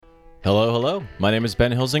Hello, hello. My name is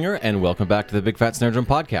Ben Hilsinger, and welcome back to the Big Fat Snare Drum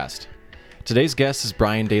Podcast. Today's guest is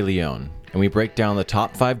Bryan de Leon, and we break down the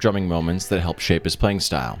top 5 drumming moments that help shape his playing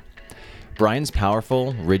style. Bryan's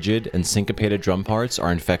powerful, rigid, and syncopated drum parts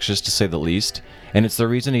are infectious to say the least, and it's the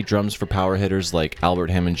reason he drums for power hitters like Albert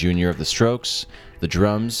Hammond Jr. of The Strokes, The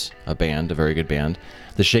Drums, a very good band,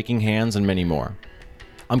 The Shaking Hands, and many more.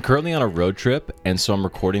 I'm currently on a road trip, and so I'm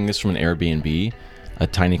recording this from an Airbnb, a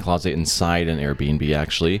tiny closet inside an Airbnb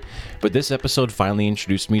actually, but this episode finally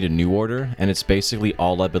introduced me to New Order, and it's basically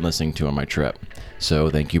all I've been listening to on my trip. So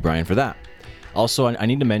thank you, Bryan, for that. Also, I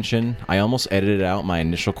need to mention, I almost edited out my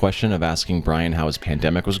initial question of asking Bryan how his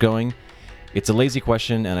pandemic was going. It's a lazy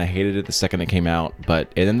question, and I hated it the second it came out,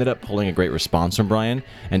 but it ended up pulling a great response from Bryan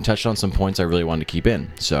and touched on some points I really wanted to keep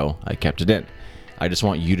in, so I kept it in. I just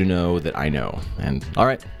want you to know that I know. And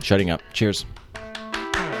alright, shutting up. Cheers.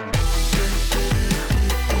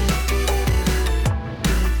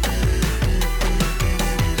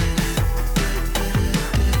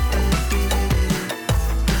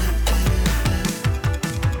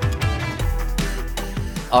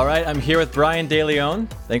 All right, I'm here with Bryan de Leon.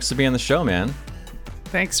 Thanks for being on the show, man.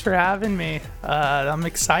 Thanks for having me. I'm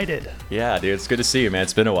excited. Yeah, dude, it's good to see you, man.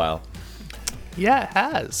 It's been a while. Yeah, it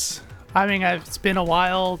has. I mean, it's been a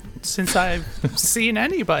while since I've seen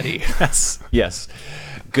anybody. Yes.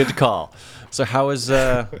 Good call. So how is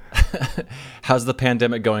how's the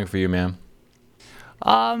pandemic going for you, man?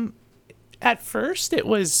 At first it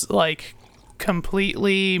was like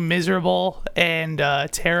completely miserable and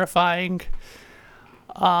terrifying.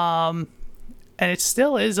 And it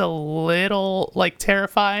still is a little like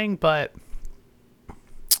terrifying, but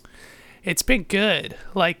it's been good.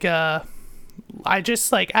 Like, I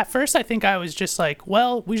just like, at first I think I was just like,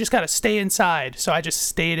 well, we just got to stay inside. So I just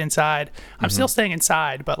stayed inside. I'm still staying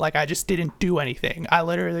inside, but like, I just didn't do anything. I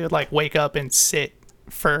literally would like wake up and sit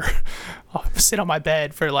on my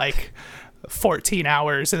bed for like 14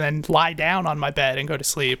 hours and then lie down on my bed and go to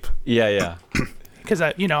sleep. Yeah. Because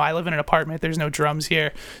I live in an apartment. There's no drums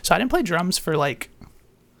here, so I didn't play drums for like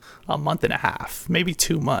a month and a half, maybe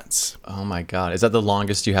 2 months. Oh my God, is that the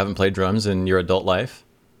longest you haven't played drums in your adult life?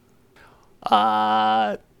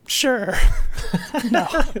 Sure. No,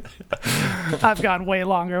 I've gone way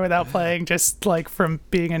longer without playing, just like from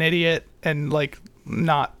being an idiot and like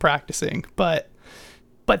not practicing. But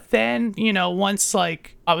then once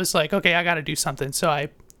like I was like, okay, I got to do something, so I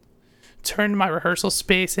turned my rehearsal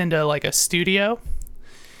space into like a studio,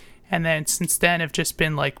 and then since then I've just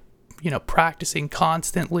been like practicing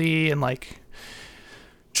constantly and like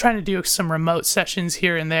trying to do some remote sessions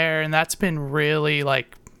here and there, and that's been really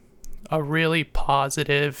like a really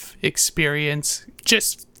positive experience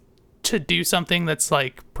just to do something that's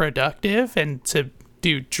like productive and to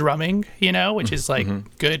do drumming, which is like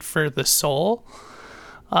good for the soul,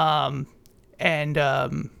 and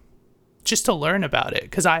just to learn about it,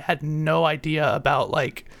 because I had no idea about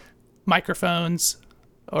like microphones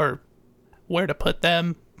or where to put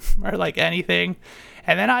them or like anything.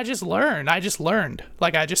 And then I just learned.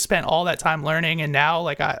 Like, I just spent all that time learning, and now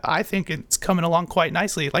like I think it's coming along quite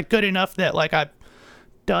nicely. Like, good enough that like I've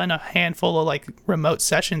done a handful of like remote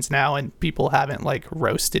sessions now, and people haven't like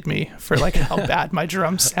roasted me for like how bad my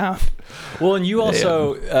drums sound. Well, and you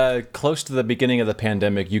also close to the beginning of the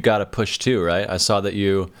pandemic, you got a push too, right? I saw that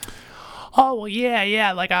you... Oh, well,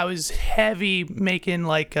 yeah. Like, I was heavy making,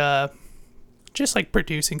 like, just, like,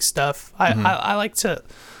 producing stuff. I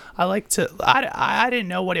didn't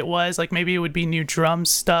know what it was. Like, maybe it would be new drum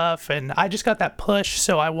stuff, and I just got that push,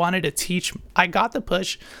 so I wanted to teach. I got the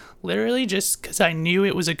push literally just because I knew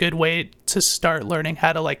it was a good way to start learning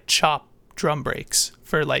how to, like, chop drum breaks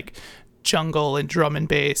for, like, jungle and drum and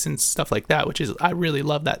bass and stuff like that, which is, I really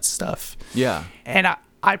love that stuff. Yeah. And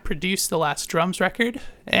I produced the last drums record,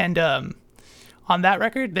 and on that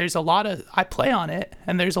record I play on it,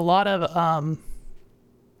 and there's a lot of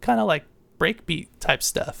kind of like breakbeat type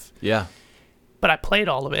stuff. Yeah. But I played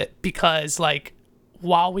all of it because like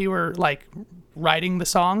while we were like writing the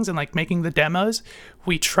songs and like making the demos,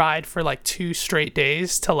 we tried for like 2 straight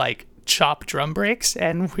days to like chop drum breaks,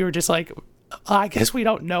 and we were just like, I guess we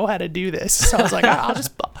don't know how to do this. So I was like,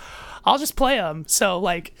 I'll just play them. So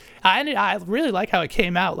like I really like how it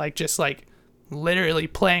came out, like just like literally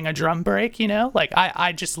playing a drum break, like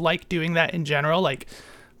I just like doing that in general, like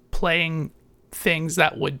playing things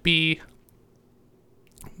that would be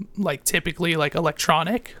like typically like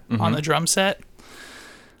electronic on the drum set.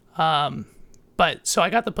 But so I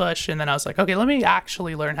got the push, and then I was like, okay, let me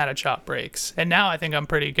actually learn how to chop breaks. And now I think I'm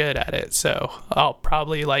pretty good at it. So I'll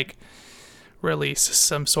probably like release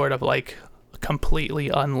some sort of like completely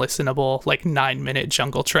unlistenable like 9-minute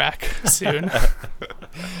jungle track soon.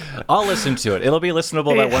 I'll listen to it. It'll be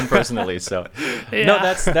listenable by one person at least. So, no,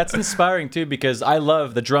 that's inspiring too, because I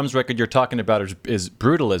love the drums record you're talking about is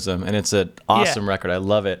Brutalism, and it's an awesome record. I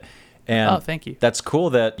love it. And thank you. That's cool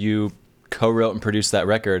that you co-wrote and produced that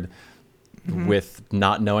record with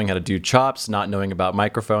not knowing how to do chops, not knowing about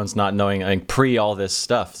microphones, not knowing pre all this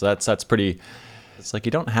stuff. So that's pretty. It's like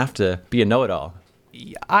you don't have to be a know-it-all.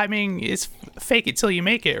 I mean, it's fake it till you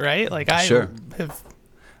make it, right? Like I have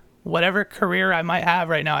whatever career I might have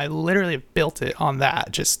right now, I literally have built it on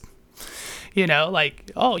that. Just,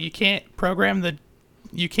 like, oh, you can't program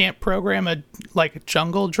a like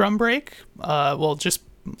jungle drum break. Well, just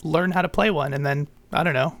learn how to play one, and then I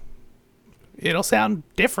don't know, it'll sound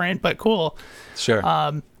different but cool. Sure.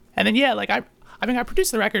 And then I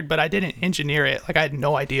produced the record, but I didn't engineer it. Like I had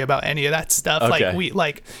no idea about any of that stuff. Okay.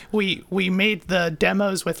 We made the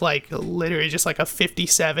demos with like literally just like a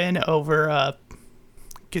 57 over a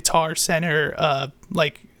Guitar Center,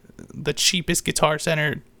 like the cheapest Guitar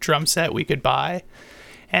Center drum set we could buy,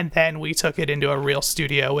 and then we took it into a real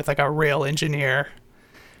studio with like a real engineer,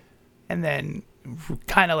 and then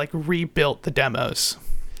kind of like rebuilt the demos.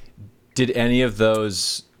 Did any of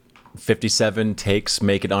those 57 takes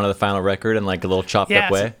make it onto the final record in like a little chopped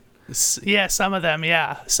up way? Yeah, some of them,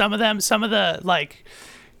 some of the like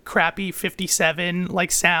crappy 57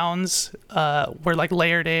 like sounds were like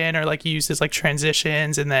layered in or like used as like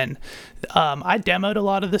transitions, and then I demoed a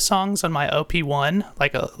lot of the songs on my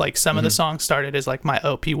OP1, like some of the songs started as like my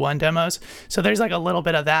OP1 demos, so there's like a little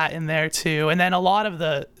bit of that in there too, and then a lot of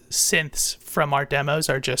the synths from our demos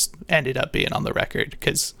are just ended up being on the record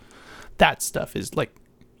because that stuff is like,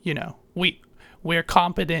 we were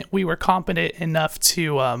competent enough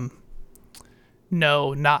to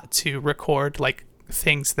know not to record like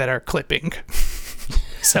things that are clipping.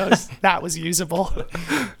 So that was usable.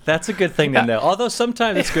 That's a good thing to know. Although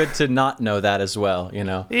sometimes it's good to not know that as well,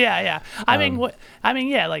 Yeah.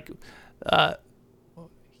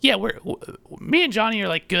 Me and Johnny are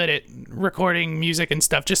like good at recording music and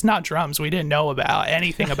stuff, just not drums. We didn't know about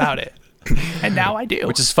anything about it. And now I do.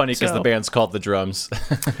 Which is funny because the band's called The Drums.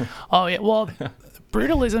 Oh, yeah. Well,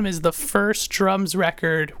 Brutalism is the first drums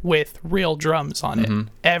record with real drums on it.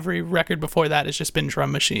 Every record before that has just been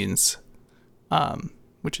drum machines,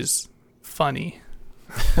 which is funny.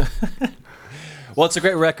 Well, it's a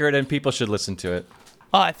great record and people should listen to it.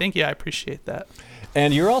 Oh, I appreciate that.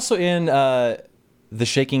 And you're also in The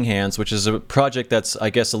Shaking Hands, which is a project that's,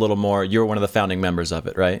 I guess, a little more, you're one of the founding members of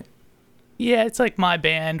it, right? Yeah, it's like my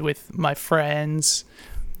band with my friends.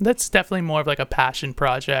 That's definitely more of like a passion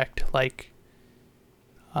project. Like,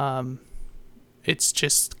 it's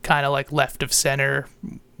just kind of like left of center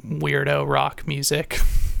weirdo rock music.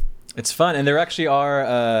 It's fun, and there actually are,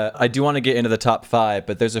 I do want to get into the top 5,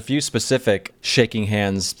 but there's a few specific Shaking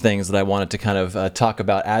Hands things that I wanted to kind of talk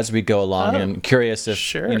about as we go along, and I'm curious if,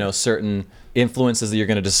 certain influences that you're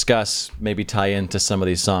going to discuss maybe tie into some of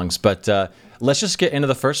these songs. But let's just get into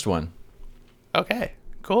the first one. Okay,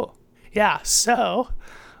 cool. Yeah, so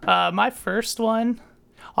my first one,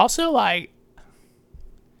 also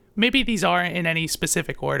maybe these aren't in any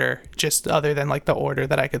specific order, just other than like the order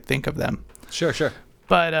that I could think of them. Sure.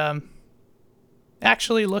 But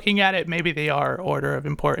actually looking at it, maybe they are order of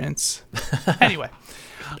importance. Anyway,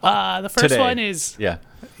 the first one is... Yeah.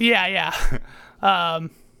 The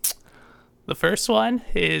first one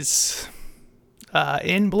is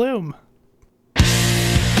In Bloom.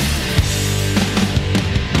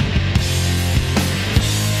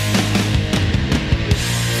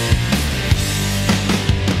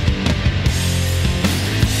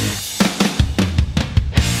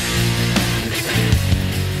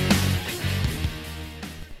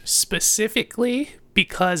 Specifically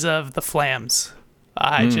because of the flams.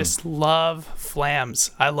 I just love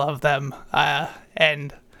flams. I love them.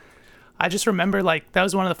 And I just remember like that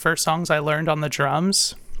was one of the first songs I learned on the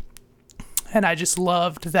drums. And I just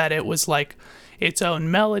loved that it was like its own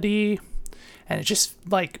melody. And it just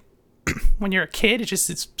like when you're a kid,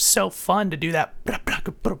 it's so fun to do that.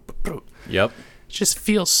 Yep. It just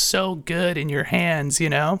feels so good in your hands,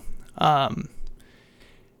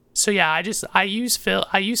 So yeah, I use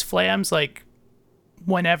flams like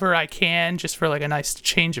whenever I can, just for like a nice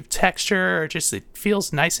change of texture, or just it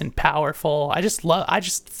feels nice and powerful. I just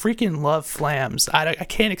freaking love flams. I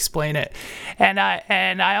can't explain it, and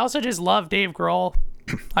I also just love Dave Grohl.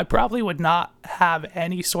 I probably would not have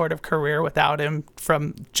any sort of career without him,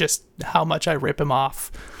 from just how much I rip him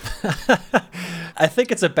off. I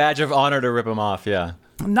think it's a badge of honor to rip him off. Yeah.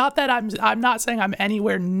 Not that I'm not saying I'm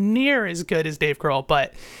anywhere near as good as Dave Grohl,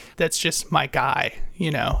 but that's just my guy,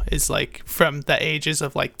 is like from the ages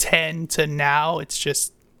of like 10 to now, it's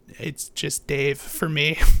just it's just Dave for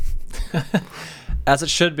me. As it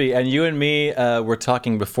should be. And you and me were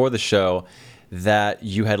talking before the show that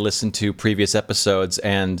you had listened to previous episodes,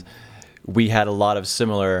 and we had a lot of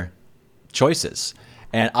similar choices.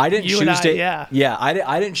 And I didn't choose Dave. Yeah,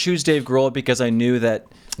 I didn't choose Dave Grohl because I knew that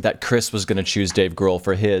Chris was going to choose Dave Grohl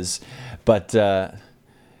for his. But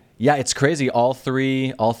yeah, it's crazy. All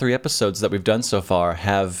three episodes that we've done so far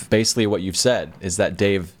have basically what you've said, is that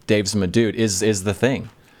Dave's my dude is the thing.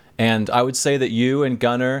 And I would say that you and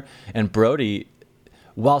Gunnar and Brody,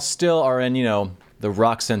 while still are in, the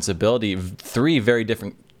rock sensibility, three very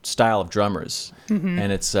different style of drummers. Mm-hmm.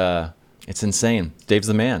 And it's insane. Dave's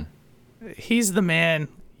the man. He's the man.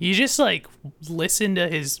 You just like listen to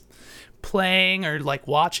his playing or like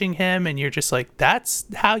watching him, and you're just like, that's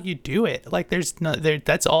how you do it. Like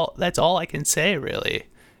that's all I can say, really.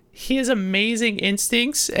 He has amazing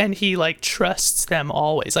instincts, and he like trusts them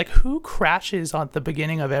always. Like, who crashes on the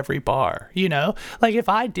beginning of every bar? Like, if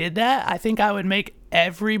I did that, I think I would make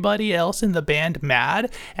everybody else in the band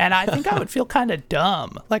mad, and I think I would feel kind of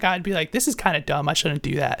dumb. Like, I'd be like, this is kind of dumb, I shouldn't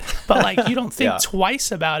do that. But like, you don't think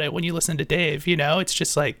twice about it when you listen to Dave. It's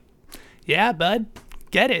just like, yeah, bud,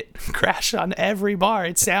 get it. Crash on every bar.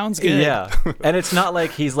 It sounds good. Yeah. And it's not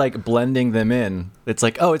like he's like blending them in. It's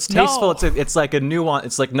like, oh, it's tasteful. No. It's like a nuance.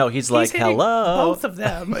 It's like, no, he's like, hello. Both of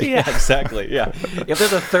them. Yeah, exactly. Yeah. If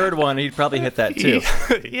there's a third one, he'd probably hit that too.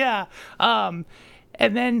 Yeah. And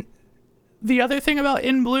then the other thing about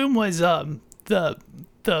In Bloom was the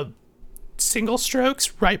single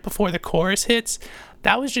strokes right before the chorus hits.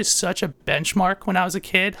 That was just such a benchmark when I was a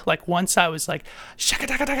kid. Like, once I was like,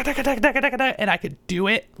 and I could do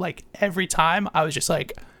it like every time, I was just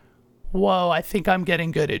like, whoa, I think I'm getting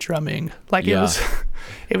good at drumming. Like, it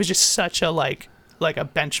was just such a like a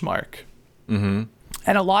benchmark. Mm-hmm.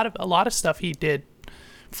 And a lot of stuff he did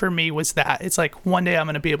for me was that. It's like, one day I'm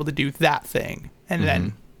going to be able to do that thing. And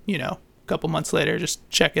then, a couple months later, just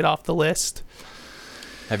check it off the list.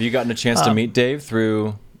 Have you gotten a chance to meet Dave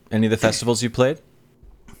through any of the festivals you played?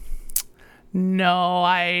 No,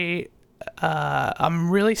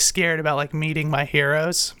 I'm really scared about like meeting my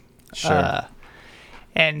heroes. Sure.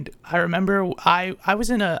 And I remember I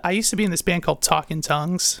used to be in this band called Talking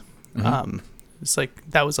Tongues. Mm-hmm. It's like,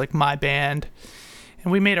 that was like my band,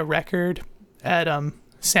 and we made a record at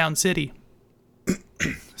Sound City.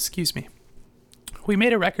 Excuse me. We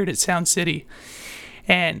made a record at Sound City,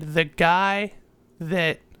 and the guy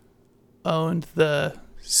that owned the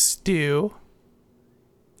stew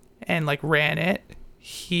and like ran it,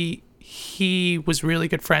 he was really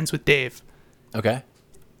good friends with Dave. Okay.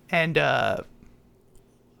 And I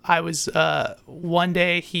was one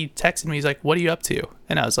day he texted me, he's like, what are you up to?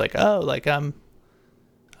 And I was like, oh, like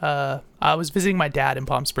I was visiting my dad in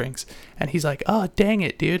Palm Springs. And he's like, oh, dang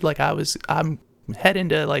it, dude, like I'm heading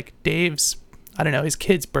to like Dave's, I don't know, his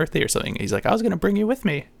kid's birthday or something. He's like, I was gonna bring you with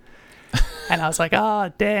me. And I was like,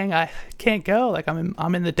 oh, dang, I can't go, like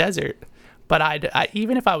I'm in the desert. But I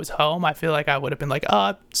even if I was home, I feel like I would have been like,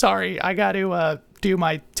 oh, sorry, I got to do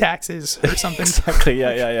my taxes or something. Exactly.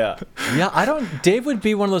 Yeah. Dave would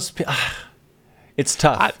be one of those. It's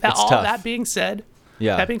tough. That being said,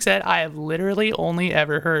 I have literally only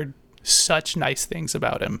ever heard such nice things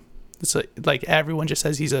about him. It's like everyone just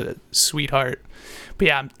says he's a sweetheart. But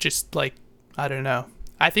yeah, I'm just like, I don't know.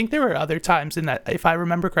 I think there were other times in that, if I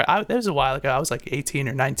remember correctly, that was a while ago. I was like 18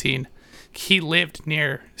 or 19. He lived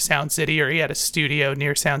near Sound City, or he had a studio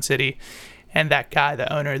near Sound City, and that guy,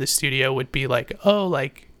 the owner of the studio, would be like, oh,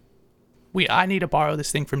 like, I need to borrow this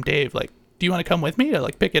thing from Dave, like, do you want to come with me to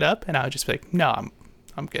like pick it up? And I would just be like, no,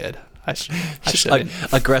 I'm good. I shouldn't.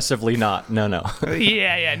 Aggressively not. No.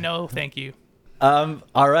 Yeah, no, thank you. All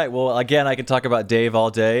right, well, again, I can talk about Dave all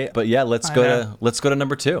day, but yeah, let's go to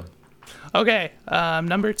number 2. Okay,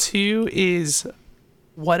 number 2 is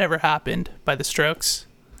Whatever Happened by The Strokes.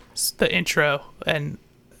 The intro, and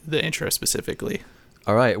the intro specifically.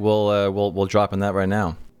 All right, we'll drop in that right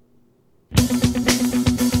now.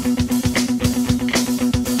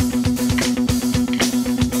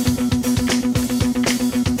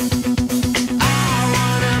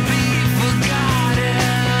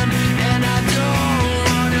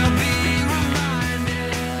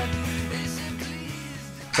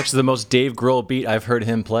 It's actually the most Dave Grohl beat I've heard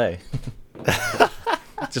him play.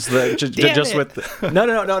 Just with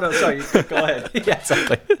no. Sorry, go ahead. Yeah,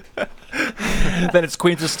 exactly. Then it's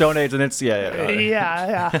Queens of Stone Age, and it's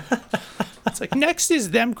yeah. It's like, next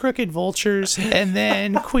is Them Crooked Vultures, and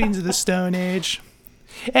then Queens of the Stone Age,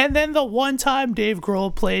 and then the one time Dave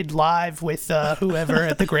Grohl played live with whoever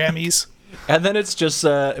at the Grammys, and then it's just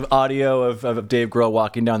audio of Dave Grohl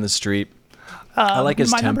walking down the street. I like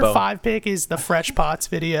his my tempo. number 5 pick is the Fresh Pots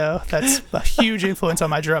video. That's a huge influence on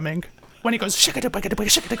my drumming. When he goes,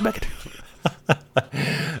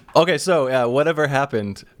 Okay, so Whatever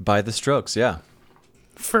Happened by The Strokes, yeah.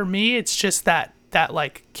 for me, it's just that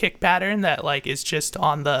like kick pattern that like is just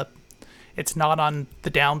on the, it's not on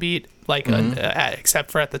the downbeat, like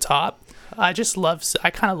except for at the top. I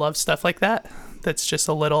kind of love stuff like that. That's just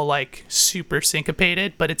a little like super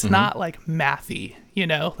syncopated, but it's not like mathy, you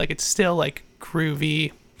know, like it's still like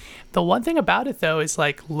groovy. The one thing about it though is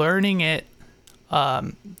like learning it,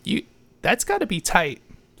 that's got to be tight.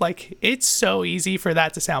 Like it's so easy for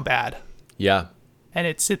that to sound bad. Yeah. And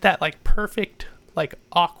it's at that like perfect, like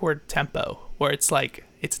awkward tempo where it's like,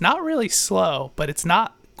 it's not really slow, but it's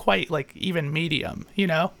not quite like even medium, you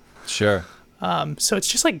know? Sure. So it's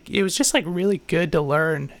just like, it was just like really good to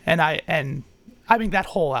learn. And I mean, that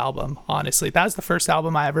whole album, honestly, that was the first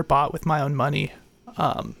album I ever bought with my own money.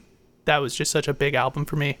 That was just such a big album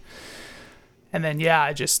for me. And then, yeah,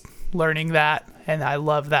 I just learning that, and I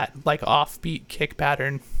love that like offbeat kick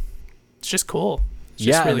pattern. It's just cool. It's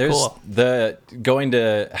just really and there's cool. the going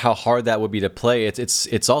to how hard that would be to play.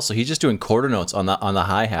 It's also he's just doing quarter notes on the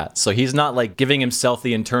hi-hat, so he's not like giving himself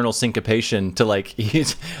the internal syncopation to like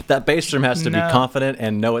that bass drum has to be confident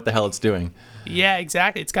and know what the hell it's doing. Yeah,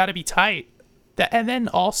 exactly. It's got to be tight. And then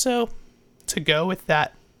also to go with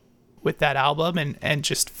that album and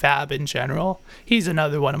just Fab in general, he's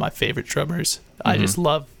another one of my favorite drummers. I just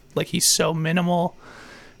love, like, he's so minimal,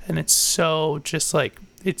 and it's so just like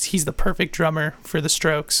he's the perfect drummer for the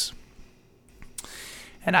Strokes.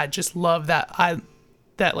 And I just love that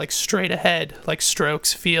that like straight ahead like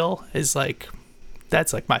Strokes feel is like,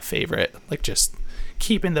 that's like my favorite, like just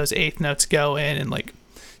keeping those eighth notes going. And like,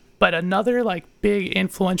 but another like big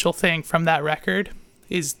influential thing from that record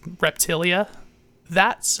is Reptilia.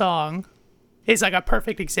 That song is like a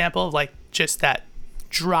perfect example of like just that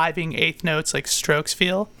driving eighth notes like Strokes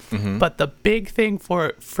feel. But the big thing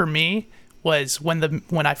for me was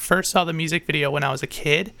when I first saw the music video when I was a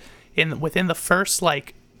kid, within the first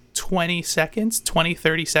like 30 seconds,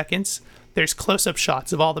 there's close-up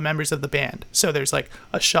shots of all the members of the band. So there's like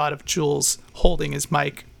a shot of Jules holding his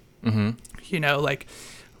mic, you know, like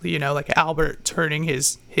Albert turning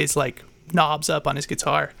his like knobs up on his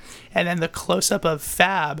guitar, and then the close-up of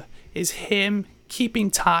Fab is him keeping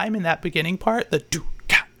time in that beginning part, the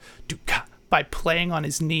do-ka, do-ka, by playing on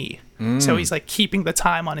his knee. So he's like keeping the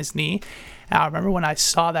time on his knee. And I remember when I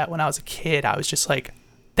saw that when I was a kid, I was just like,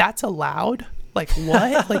 that's allowed? Like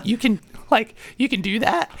what? like you can do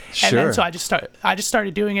that? Sure. And then so I just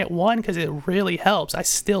started doing it, because it really helps. I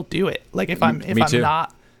still do it. Like if I'm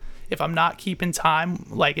not keeping time,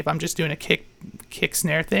 like if I'm just doing a kick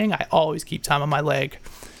snare thing, I always keep time on my leg.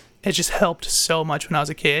 It just helped so much when I was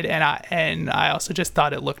a kid, and I also just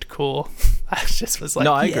thought it looked cool. I just was like,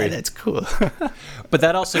 I agree. That's cool. But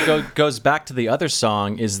that also goes back to the other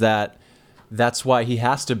song, is that's why he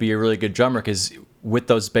has to be a really good drummer, because with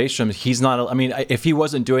those bass drums, he's not, I mean, if he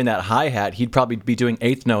wasn't doing that hi-hat, he'd probably be doing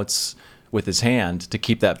eighth notes with his hand to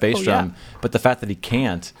keep that bass drum. Yeah. But the fact that he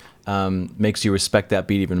can't makes you respect that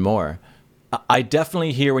beat even more. I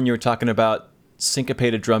definitely hear when you were talking about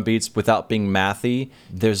syncopated drum beats without being mathy.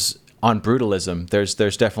 There's on Brutalism,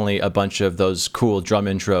 there's definitely a bunch of those cool drum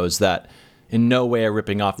intros that in no way are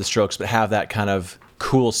ripping off the Strokes, but have that kind of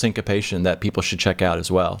cool syncopation that people should check out as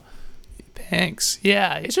well. Thanks.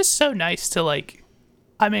 Yeah, it's just so nice to like,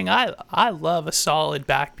 I mean, I love a solid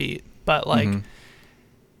backbeat, but like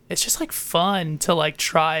it's just like fun to like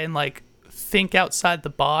try and like think outside the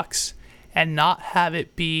box and not have it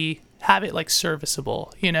like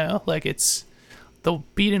serviceable, you know? Like it's the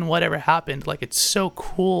beat in Whatever Happened, like it's so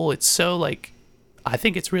cool, it's so like, I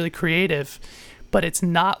think it's really creative, but it's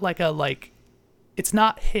not like it's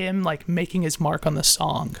not him like making his mark on the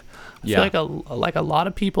song. I feel like a lot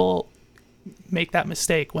of people make that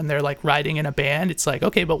mistake when they're like writing in a band. It's like,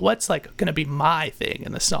 okay, but what's like gonna be my thing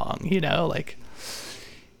in the song, you know? Like,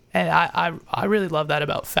 and I really love that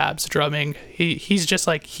about Fab's drumming. He's just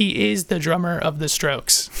like, he is the drummer of the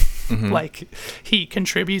Strokes. Like he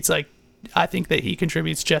contributes, like I think that he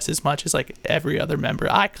contributes just as much as like every other member.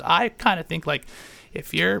 I kind of think like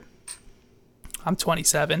I'm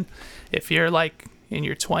 27, if you're like in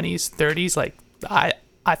your 20s 30s, like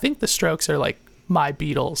I think the Strokes are like my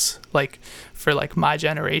Beatles, like for like my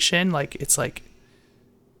generation. Like it's like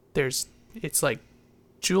it's like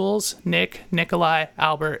Jules, Nick, Nikolai,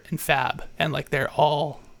 Albert, and Fab, and like they're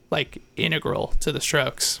all like integral to the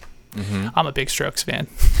Strokes. I'm a big Strokes fan.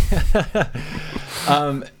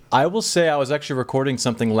 I will say I was actually recording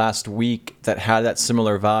something last week that had that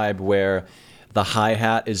similar vibe, where the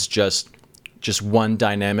hi-hat is just just one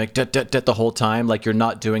dynamic the whole time, like you're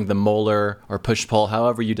not doing the molar or push pull,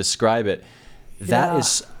 however you describe it. That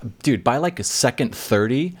is, dude, by like a second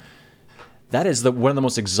 30, that is one of the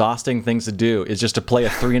most exhausting things to do, is just to play a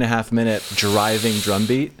 3.5 minute driving drum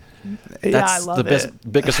beat. That's I love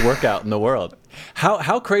biggest workout in the world.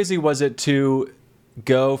 How crazy was it to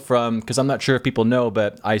go from, because I'm not sure if people know,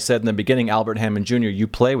 but I said in the beginning, Albert Hammond Jr., you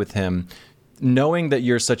play with him, knowing that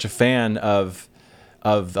you're such a fan of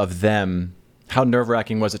them. How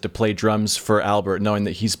nerve-wracking was it to play drums for Albert, knowing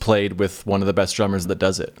that he's played with one of the best drummers that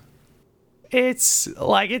does it? It's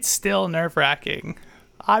still nerve-wracking.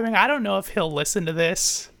 I mean, I don't know if he'll listen to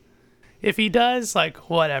this. If he does, like,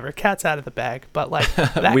 whatever, cat's out of the bag. But like,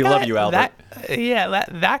 we love you, Albert.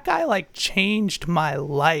 That guy like changed my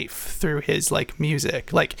life through his like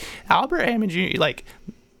music. Like Albert Hammond Jr., like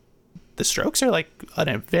the Strokes are like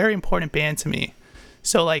a very important band to me.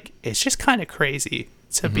 So like, it's just kind of crazy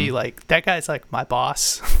to be like, that guy's like my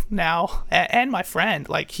boss now, and my friend.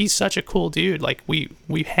 Like, he's such a cool dude. Like, we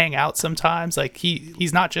hang out sometimes. Like,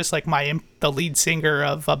 he's not just like the lead singer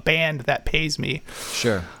of a band that pays me.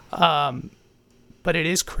 Sure. But it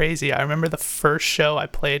is crazy. I remember the first show I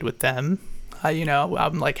played with them.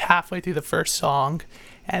 I'm like halfway through the first song,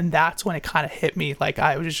 and that's when it kind of hit me. Like,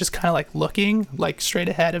 I was just kind of like looking like straight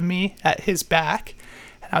ahead of me at his back,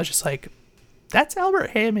 and I was just like, that's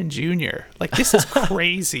Albert Hammond Jr. Like, this is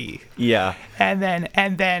crazy. Yeah. And then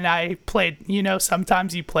I played,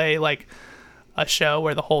 sometimes you play like a show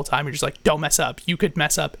where the whole time you're just like, don't mess up. You could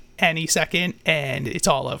mess up any second and it's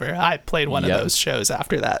all over. I played one of those shows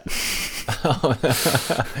after that. But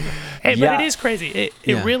it is crazy.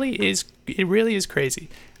 It really is crazy.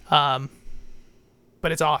 But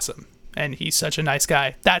it's awesome. And he's such a nice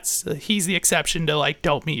guy. He's the exception to like,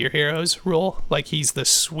 don't meet your heroes rule. Like, he's the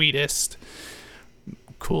sweetest,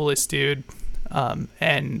 coolest dude,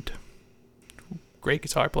 and great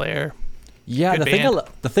guitar player. Yeah, the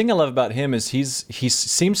thing I love about him is he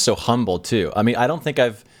seems so humble too. I mean, I don't think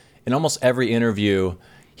in almost every interview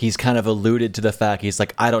he's kind of alluded to the fact, he's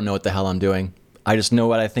like, I don't know what the hell I'm doing. I just know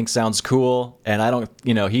what I think sounds cool, and I don't,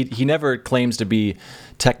 he never claims to be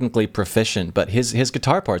technically proficient, but his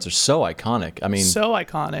guitar parts are so iconic. I mean, so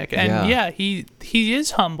iconic, and he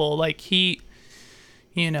is humble. Like, he,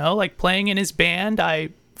 like playing in his band, I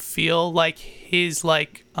feel like his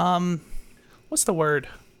like what's the word?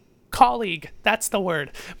 Colleague. That's the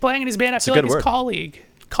word. Playing in his band, I feel like his colleague.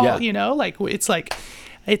 Like,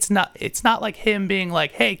 it's not like him being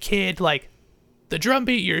like, hey kid, like, the drum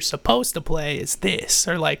beat you're supposed to play is this,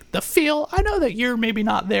 or like the feel. I know that you're maybe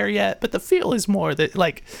not there yet, but the feel is more that,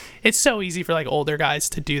 like, it's so easy for like older guys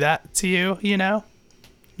to do that to you, No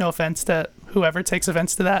offense to whoever takes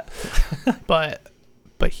offense to that. but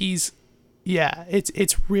he's,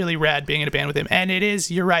 it's really rad being in a band with him. And it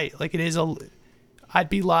is, you're right. Like, it is I'd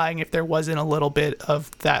be lying if there wasn't a little bit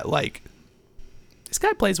of that, like, this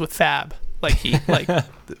guy plays with Fab. Like, he, like,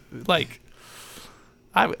 like,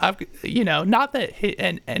 I've not that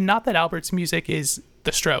and not that Albert's music is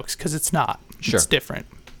the Strokes, because it's not. Sure. It's different.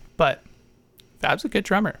 But Fab's a good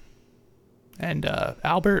drummer, and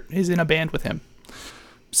Albert is in a band with him,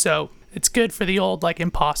 so it's good for the old like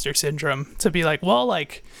imposter syndrome to be like, well,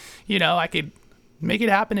 like, I could make it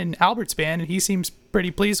happen in Albert's band, and he seems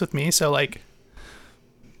pretty pleased with me, so like,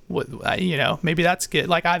 what, maybe that's good.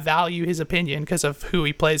 Like, I value his opinion because of who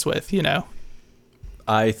he plays with.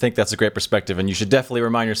 I think that's a great perspective, and you should definitely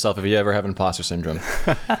remind yourself if you ever have imposter syndrome.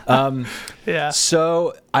 Yeah.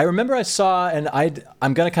 So I remember I saw, and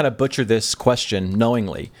I'm going to kind of butcher this question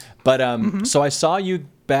knowingly, but so I saw you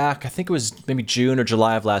back, I think it was maybe June or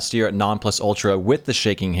July of last year at Non Plus Ultra with the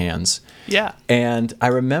Shaking Hands. Yeah. And I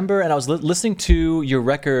remember, and I was listening to your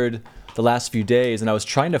record the last few days, and I was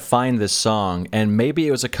trying to find this song, and maybe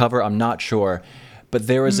it was a cover, I'm not sure. But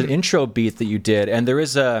there was an intro beat that you did, and the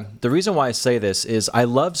reason why I say this is I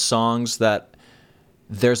love songs that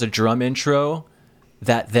there's a drum intro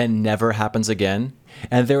that then never happens again.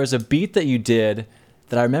 And there was a beat that you did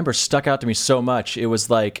that I remember stuck out to me so much. It was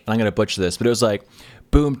like, and I'm going to butcher this, but it was like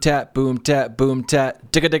boom, tat, boom, tat, boom,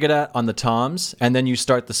 tat, digga, digga, da on the toms, and then you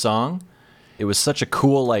start the song. It was such a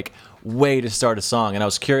cool like way to start a song, and I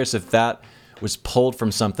was curious if that was pulled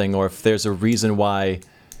from something or if there's a reason why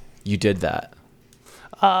you did that.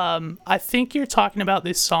 I think you're talking about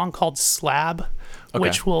this song called Slab,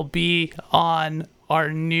 which will be on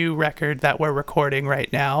our new record that we're recording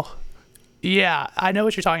right now. Yeah, I know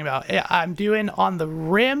what you're talking about. I'm doing on the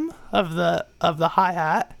rim of the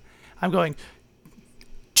hi-hat. I'm going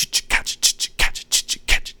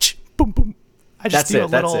boom boom. I just do a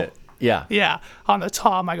little. That's it. Yeah. Yeah. On the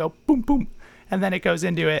tom, I go boom boom, and then it goes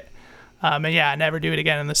into it. And yeah, I never do it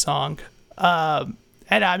again in the song.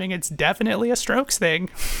 And I mean, it's definitely a Strokes thing.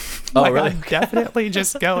 Oh, really? I'm definitely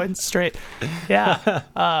just going straight. Yeah.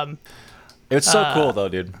 It's so cool though,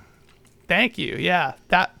 dude. Thank you. Yeah.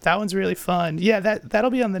 That one's really fun. Yeah,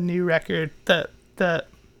 that'll be on the new record.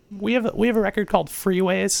 We have a record called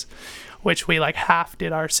Freeways, which we like half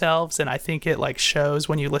did ourselves, and I think it like shows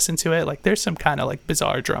when you listen to it. Like there's some kind of like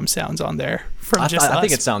bizarre drum sounds on there from just us. I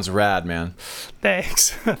think it sounds rad, man.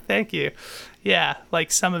 Thanks. Thank you. Yeah,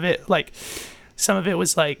 like some of it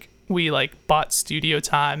was like we like bought studio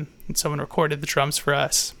time and someone recorded the drums for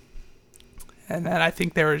us. And then I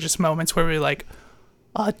think there were just moments where we were like,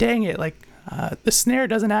 oh, dang it, like the snare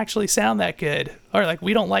doesn't actually sound that good. Or like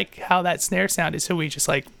we don't like how that snare sounded, so we just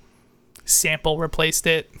like sample replaced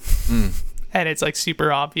it. And it's like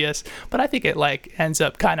super obvious. But I think it like ends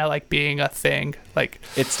up kind of like being a thing. Like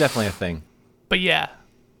it's definitely a thing. But yeah.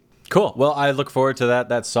 Cool. Well, I look forward to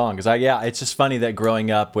that song because it's just funny that growing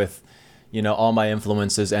up with, all my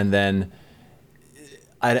influences, and then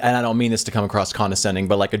I don't mean this to come across condescending,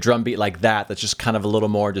 but like a drum beat like that's just kind of a little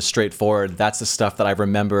more just straightforward. That's the stuff that I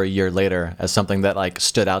remember a year later as something that like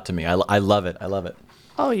stood out to me. I love it. I love it.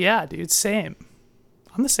 Oh yeah, dude. Same.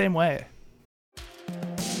 I'm the same way.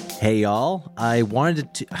 Hey y'all, I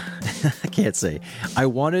wanted to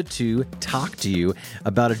talk to you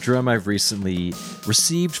about a drum I've recently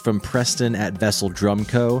received from Preston at Vessel Drum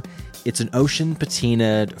Co. It's an ocean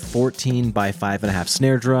patinaed 14 by 5.5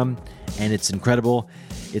 snare drum, and it's incredible.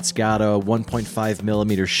 It's got a 1.5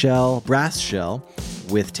 millimeter shell, brass shell,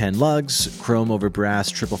 with 10 lugs, chrome over brass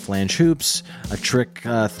triple flange hoops, a trick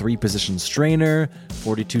 3-position strainer,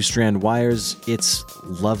 42 strand wires. It's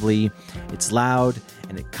lovely, it's loud,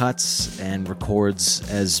 and it cuts and records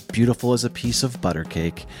as beautiful as a piece of butter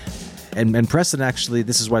cake. And Preston actually,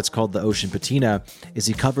 this is why it's called the ocean patina, is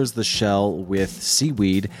he covers the shell with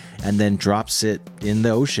seaweed and then drops it in the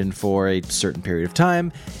ocean for a certain period of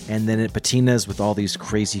time, and then it patinas with all these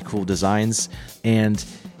crazy cool designs. And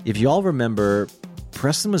if you all remember,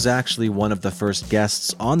 Preston was actually one of the first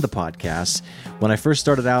guests on the podcast. When I first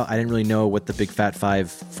started out, I didn't really know what the Big Fat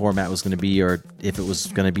Five format was going to be, or if it was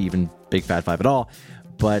going to be even Big Fat Five at all.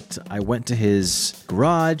 But I went to his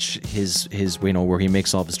garage, his where he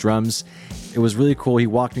makes all of his drums. It was really cool. He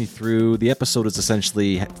walked me through. The episode is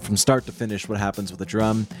essentially from start to finish what happens with a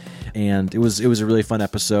drum, and it was a really fun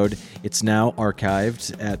episode. It's now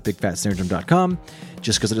archived at bigfatsnaredrum.com,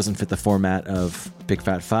 just because it doesn't fit the format of Big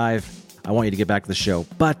Fat 5. I want you to get back to the show,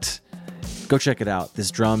 but go check it out.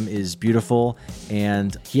 This drum is beautiful,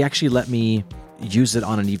 and he actually let me use it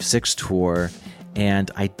on an Eve 6 tour,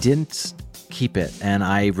 and I didn't keep it, and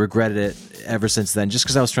I regretted it ever since then, just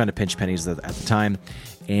because I was trying to pinch pennies at the time,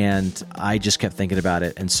 and I just kept thinking about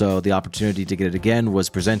it. And so the opportunity to get it again was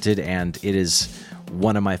presented, and it is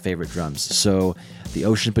one of my favorite drums. So the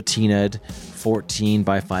ocean patinaed 14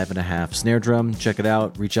 by 5.5 snare drum, check it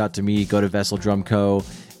out. Reach out to me, go to Vessel Drum Co.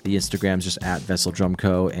 The Instagram's just at Vessel Drum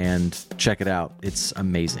Co. and check it out. It's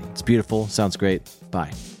amazing. It's beautiful. Sounds great.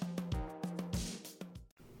 Bye.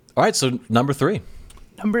 All right, so number 3.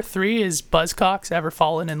 Number 3 is Buzzcocks, Ever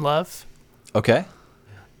Fallen in Love. Okay.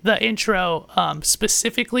 The intro,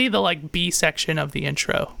 specifically the like B section of the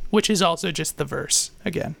intro, which is also just the verse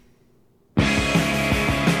again.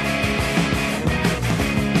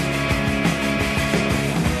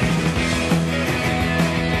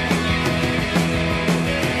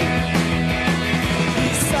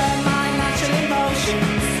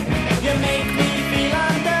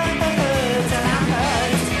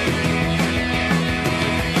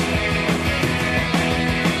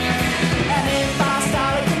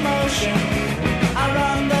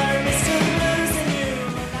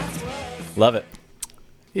 Love it.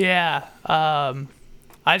 Yeah.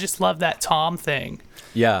 I just love that tom thing.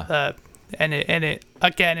 Yeah. And it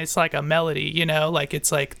again, it's like a melody, like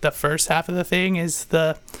it's like the first half of the thing is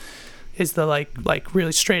the like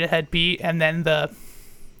really straight ahead beat, and then the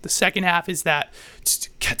second half is that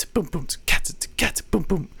boom boom boom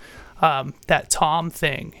boom, that tom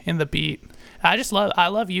thing in the beat. I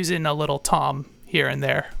love using a little tom here and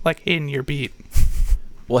there, like in your beat.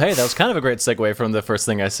 Well, hey, that was kind of a great segue from the first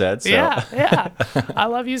thing I said. So. Yeah. I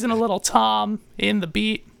love using a little tom in the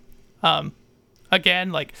beat.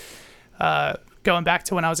 Again, like going back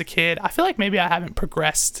to when I was a kid, I feel like maybe I haven't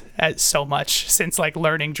progressed so much since like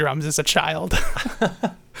learning drums as a child.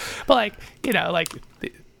 But like,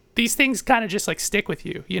 these things kind of just like stick with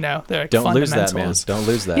you, They're like Don't lose that, man. Don't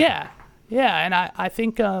lose that. Yeah. And I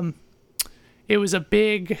think it was a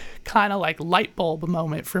big kind of like light bulb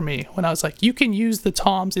moment for me when I was like, you can use the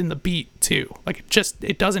toms in the beat too. Like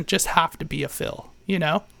it doesn't just have to be a fill,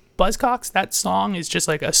 Buzzcocks, that song is just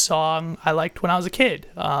like a song I liked when I was a kid.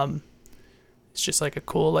 It's just like a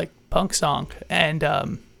cool like punk song. And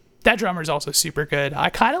that drummer is also super good. I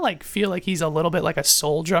kind of like feel like he's a little bit like a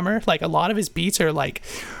soul drummer. Like a lot of his beats are like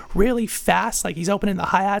really fast. Like he's opening the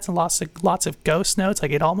hi-hats and lots of ghost notes.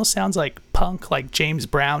 Like it almost sounds like punk, like James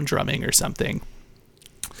Brown drumming or something.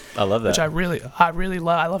 I love that. Which I really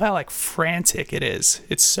love. I love how like frantic it is.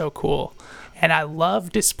 It's so cool. And I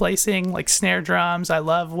love displacing like snare drums. I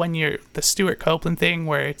love when you're the Stuart Copeland thing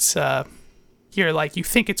where it's you're like, you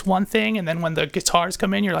think it's one thing, and then when the guitars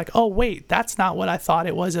come in, you're like, oh wait, that's not what I thought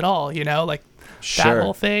it was at all, you know, like Sure. that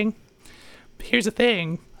whole thing. Here's the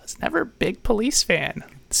thing, I was never a big Police fan.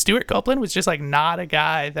 Stuart Copeland was just like not a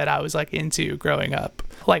guy that I was like into growing up.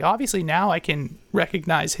 Like obviously now I can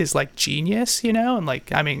recognize his like genius, you know, and like,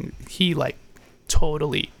 I mean, he like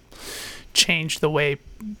totally changed the way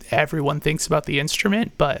everyone thinks about the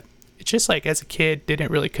instrument, but it's just like as a kid didn't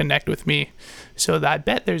really connect with me. So I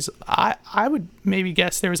bet I would maybe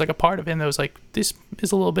guess there was like a part of him that was like, this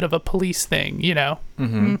is a little bit of a Police thing, you know.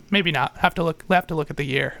 Maybe not. Have to look at the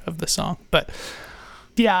year of the song. But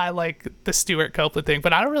yeah, I like the Stuart Copeland thing,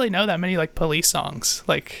 but I don't really know that many like Police songs.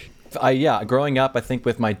 Like growing up, I think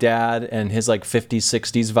with my dad and his like 50s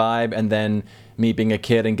 60s vibe, and then me being a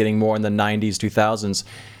kid and getting more in the 90s 2000s,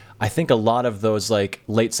 I think a lot of those like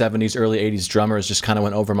late 70s, early 80s drummers just kind of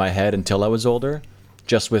went over my head until I was older,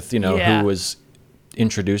 just with, you know, who was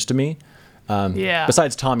introduced to me.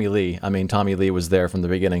 Besides Tommy Lee. I mean, Tommy Lee was there from the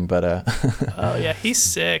beginning, but... oh, yeah, he's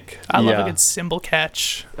sick. I love a good cymbal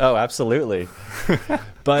catch. Oh, absolutely.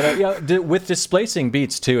 But with displacing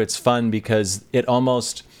beats, too, it's fun because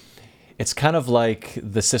it's kind of like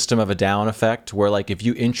the System of a Down effect, where like if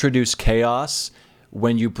you introduce chaos,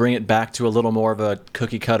 when you bring it back to a little more of a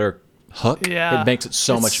cookie cutter hook, it makes it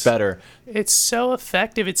so much better. It's so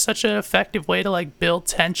effective. It's such an effective way to like build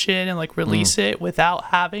tension and like release it without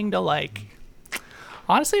having to like,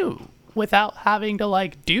 honestly, without having to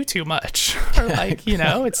like do too much or like, you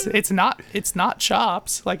know, it's not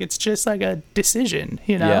chops. Like it's just like a decision,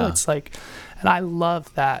 you know. It's like, and I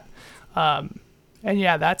love that. And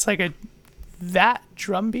yeah, that's like that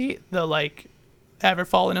drum beat, the like Ever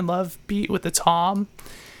Fallen in Love beat with the tom,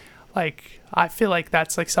 like I feel like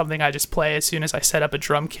that's like something I just play as soon as I set up a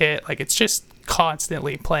drum kit. Like it's just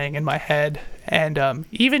constantly playing in my head. And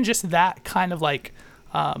even just that kind of like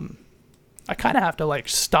I kind of have to like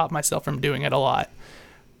stop myself from doing it a lot.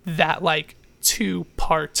 That like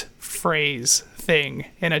 2-part phrase thing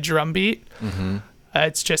in a drum beat,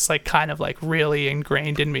 it's just like kind of like really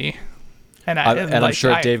ingrained in me. And I'm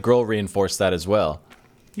sure Dave Grohl reinforced that as well.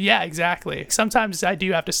 Yeah, exactly. Sometimes I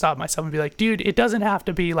do have to stop myself and be like, dude, it doesn't have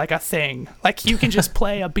to be like a thing. Like you can just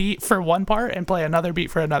play a beat for one part and play another beat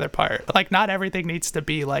for another part. Like not everything needs to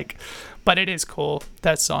be like, but it is cool.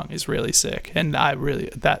 That song is really sick. And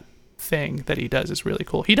that thing that he does is really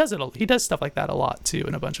cool. He does stuff like that a lot too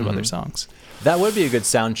in a bunch of other songs. That would be a good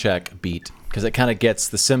sound check beat because it kind of gets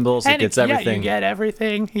the cymbals, it gets everything. Yeah, you get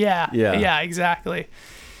everything. Yeah, exactly.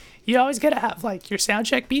 You always got to have like your sound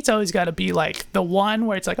check beats always got to be like the one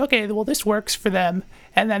where it's like, okay, well this works for them.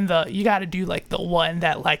 And then you got to do like the one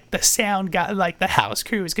that like the sound guy, like the house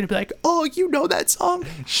crew is going to be like, oh, you know that song?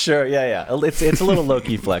 Sure. Yeah. It's a little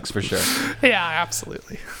low-key flex for sure. Yeah,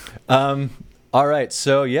 absolutely. All right.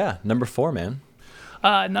 So yeah, number 4, man.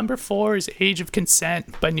 Number 4 is Age of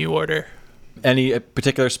Consent by New Order. Any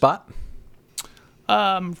particular spot?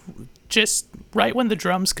 Just right when the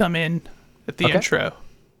drums come in at the intro.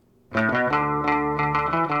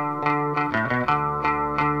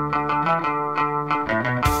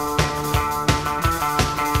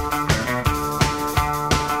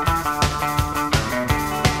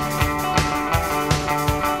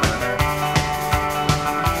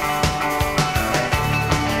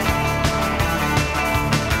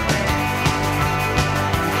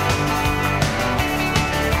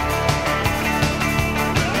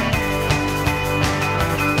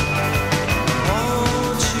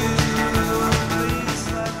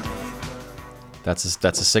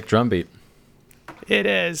 That's a sick drum beat. It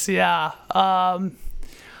is, yeah. I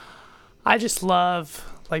just love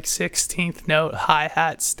like 16th note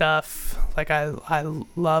hi-hat stuff. Like I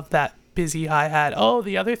love that busy hi-hat. Oh,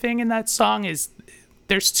 the other thing in that song is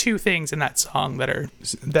there's 2 things in that song that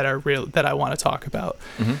are real that I want to talk about.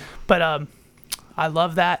 But I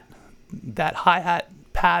love that hi-hat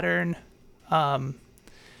pattern. And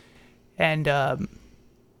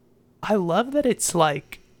I love that it's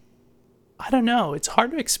like, I don't know, it's hard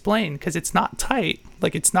to explain because it's not tight.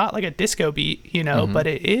 Like it's not like a disco beat, you know, but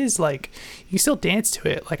it is like you still dance to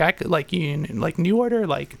it. Like I could like New Order,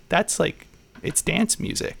 like that's like it's dance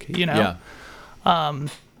music, you know. Yeah.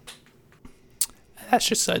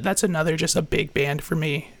 That's another just a big band for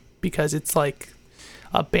me. because it's like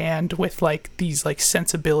a band with like these like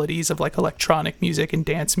sensibilities of like electronic music and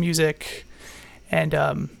dance music, and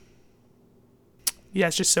yeah,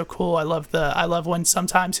 it's just so cool. I love when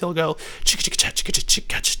sometimes he'll go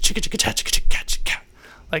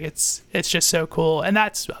like it's just so cool, and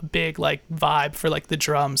that's a big like vibe for like the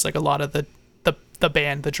drums. Like a lot of the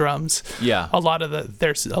band, the drums. Yeah.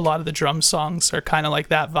 There's a lot of the drum songs are kind of like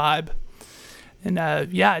that vibe,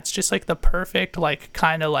 and yeah, it's just like the perfect like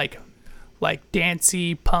kind of like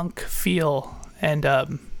dancey punk feel, and like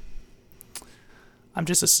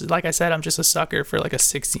I said, I'm just a sucker for like a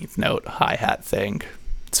 16th note hi-hat thing.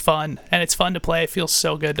 It's fun, and it's fun to play. It feels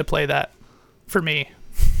so good to play that for me.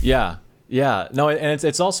 Yeah. Yeah, no, and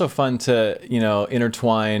it's also fun to,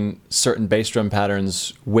 intertwine certain bass drum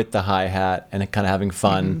patterns with the hi-hat and kind of having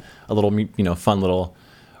fun, a little, fun little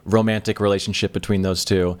romantic relationship between those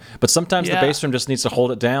two. But sometimes the bass drum just needs to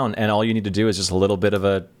hold it down, and all you need to do is just a little bit of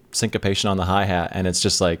a syncopation on the hi-hat, and it's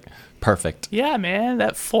just like perfect. Yeah, man,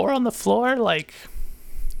 that 4 on the floor, like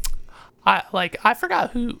I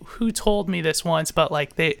forgot who told me this once, but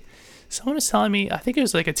like someone was telling me, I think it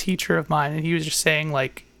was like a teacher of mine, and he was just saying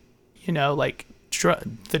like, like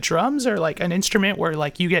the drums are like an instrument where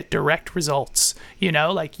like you get direct results,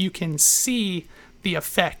 like you can see the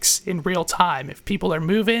effects in real time. If people are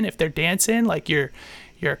moving, if they're dancing, like you're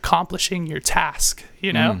accomplishing your task,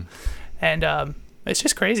 and it's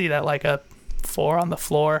just crazy that like a 4 on the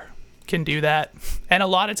floor can do that. And a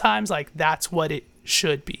lot of times like that's what it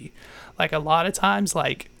should be. Like a lot of times,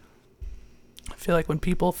 like I feel like when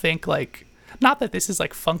people think like, not that this is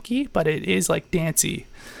like funky, but it is like dancey.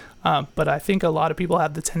 But I think a lot of people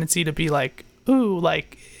have the tendency to be like, ooh,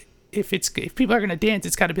 like if people are gonna dance,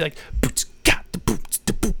 it's got to be like,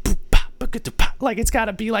 like it's got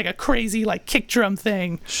to be like a crazy like kick drum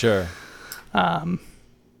thing. Sure.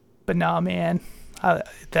 But no, man,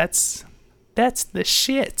 that's the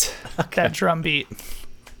shit. Okay. That drum beat.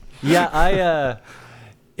 Yeah,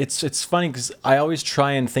 it's funny because I always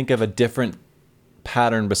try and think of a different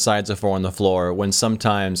pattern besides a 4 on the floor, when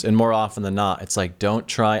sometimes, and more often than not, it's like, don't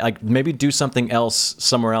try, like maybe do something else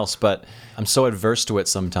somewhere else, but I'm so adverse to it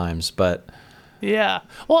sometimes. But yeah,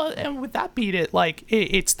 well, and with that beat,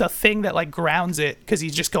 it's the thing that like grounds it, because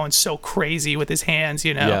he's just going so crazy with his hands,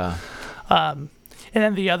 Yeah. And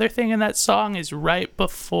then the other thing in that song is right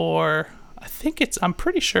before, I'm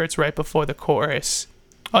pretty sure it's right before the chorus.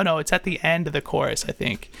 Oh no, it's at the end of the chorus, I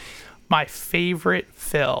think. My favorite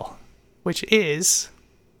fill, which is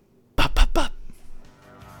bop, bop, bop.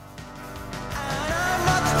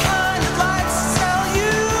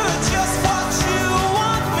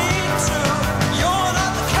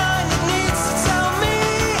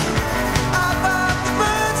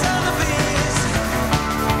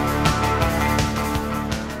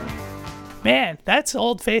 Man, that's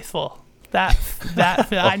Old Faithful. That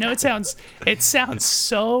I know it sounds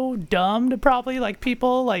so dumb to probably like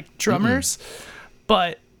people like drummers,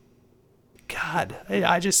 but God,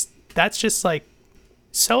 that's just like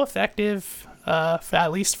so effective,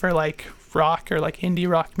 at least for like rock or like indie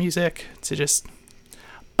rock music, to just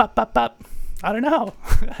bop bop bop. I don't know,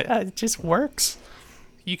 it just works.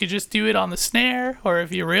 You could just do it on the snare, or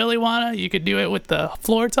if you really wanna, you could do it with the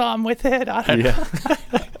floor tom with it. I don't know.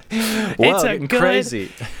 Wow, getting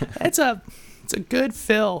crazy. It's a good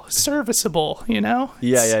fill, serviceable, Yeah.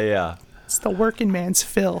 It's the working man's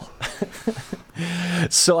fill.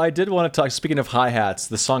 So I did want to talk, speaking of hi-hats,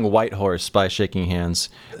 the song White Horse by Shaking Hands.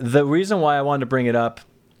 The reason why I wanted to bring it up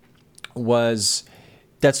was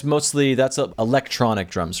that's electronic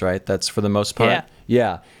drums, right? That's for the most part.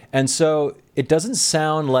 Yeah. And so it doesn't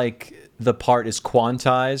sound like the part is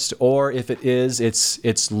quantized, or if it is,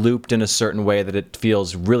 it's looped in a certain way that it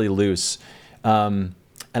feels really loose. And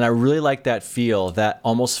I really like that feel. That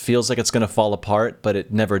almost feels like it's going to fall apart, but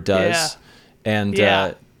it never does. And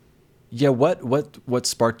what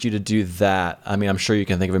sparked you to do that? I mean, I'm sure you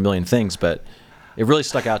can think of a million things, but it really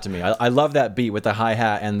stuck out to me. I love that beat with the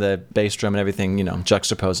hi-hat and the bass drum and everything,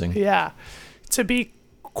 juxtaposing. Yeah. To be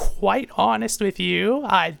quite honest with you,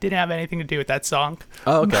 I didn't have anything to do with that song.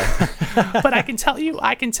 Oh, okay. But I can tell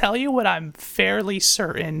you what I'm fairly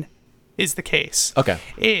certain is the case. Okay.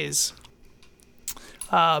 Is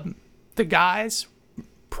the guys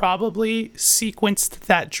probably sequenced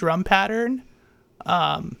that drum pattern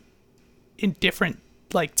in different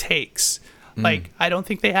like takes. Like I don't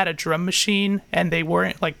think they had a drum machine, and they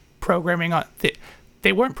weren't like programming on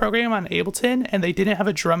they weren't programming on Ableton, and they didn't have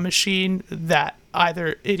a drum machine that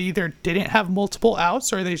either didn't have multiple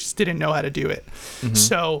outs, or they just didn't know how to do it.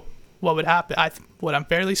 So what would happen, what I'm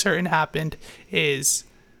fairly certain happened is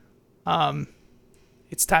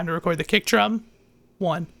it's time to record the kick drum,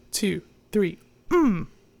 1, 2, 3,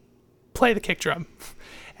 play the kick drum.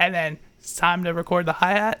 And then it's time to record the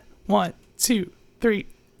hi-hat. 1, 2, 3,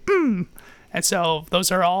 And so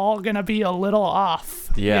those are all going to be a little off,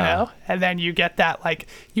 Yeah. you know? And then you get that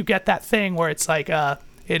thing where it's like,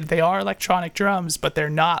 they are electronic drums, but they're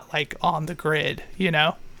not like on the grid, you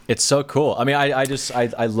know? It's so cool. I mean,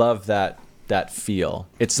 I love that feel.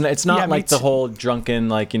 It's not like the whole drunken,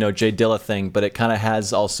 like, you know, Jay Dilla thing, but it kind of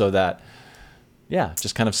has also that,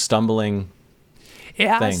 just kind of stumbling. It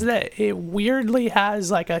has that. It weirdly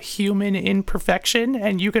has like a human imperfection,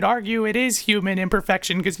 and you could argue it is human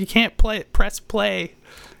imperfection because you can't press play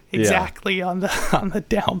exactly on the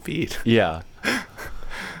downbeat. Yeah.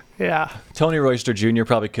 Yeah. Tony Royster Jr.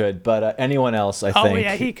 probably could, but anyone else, I think. Oh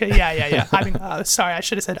yeah, he could. Yeah. I mean, sorry, I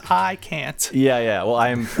should have said I can't. Yeah. Well,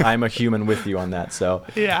 I'm a human with you on that. So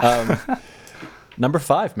yeah. Number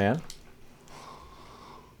 5, man.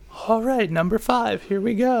 All right, number 5. Here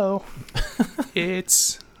we go.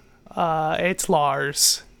 It's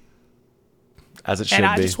Lars. As it should be. And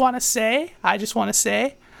I just want to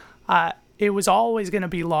say, it was always going to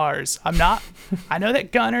be Lars. I know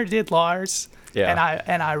that Gunnar did Lars. Yeah.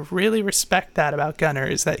 And I really respect that about Gunnar,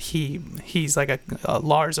 is that he's like a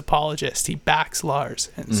Lars apologist. He backs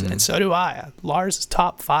Lars, and so do I. Lars is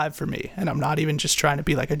top 5 for me, and I'm not even just trying to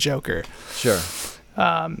be like a joker. Sure.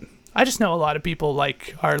 I just know a lot of people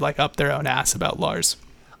are up their own ass about Lars.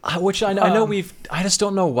 Which I know I just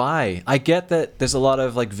don't know why. I get that there's a lot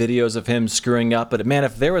of like videos of him screwing up, but man,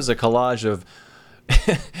 if there was a collage of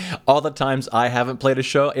all the times I haven't played a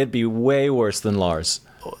show, it'd be way worse than Lars.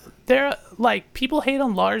 They're like, people hate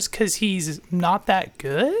on Lars because he's not that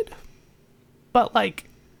good, but like,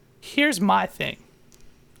 here's my thing.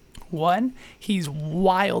 1, he's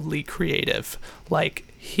wildly creative. Like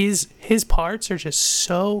his parts are just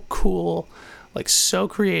so cool, like so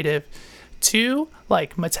creative. 2,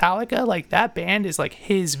 like Metallica, like that band is like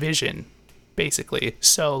his vision, basically.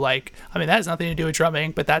 So like, I mean, that has nothing to do with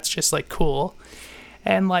drumming, but that's just like cool.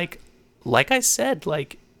 And like I said,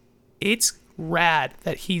 like it's rad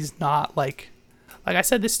that he's not like I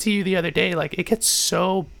said this to you the other day, like it gets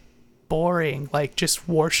so boring, like just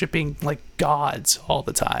worshiping like gods all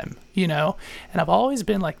the time, you know? And I've always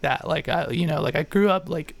been like that. Like I grew up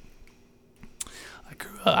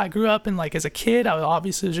and like as a kid, I was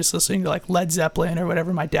obviously just listening to like Led Zeppelin or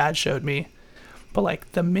whatever my dad showed me. But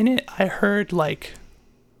like the minute I heard like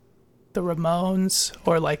the Ramones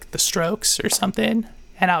or like the Strokes or something,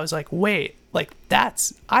 and I was like, wait, like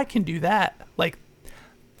I can do that. Like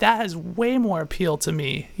that has way more appeal to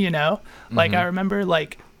me, you know? Like I remember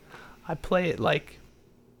like I play it, like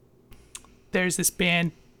there's this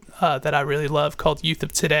band that I really love called Youth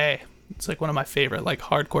of Today. It's like one of my favorite like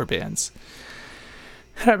hardcore bands.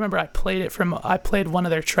 And I remember I played one of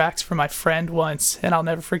their tracks for my friend once, and I'll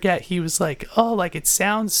never forget. He was like, "Oh, like it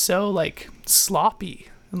sounds so like sloppy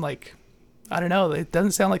and like I don't know, it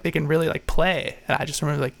doesn't sound like they can really like play." And I just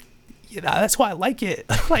remember like, that's why I like it.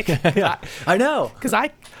 Like I know, because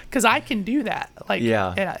I can do that. Like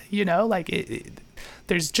and like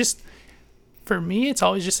there's just, for me, it's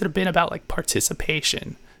always just been about like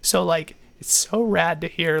participation. So like it's so rad to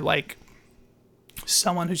hear like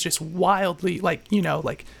someone who's just wildly like, you know,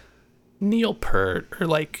 like Neil Peart or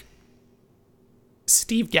like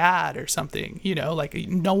Steve Gadd or something, you know, like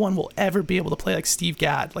no one will ever be able to play like Steve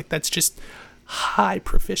Gadd. Like that's just high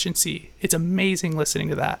proficiency. It's amazing listening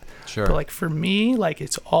to that. Sure. But like for me, like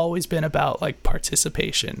it's always been about like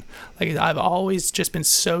participation. Like I've always just been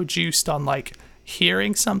so juiced on like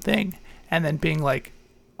hearing something and then being like,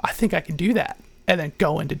 I think I can do that, and then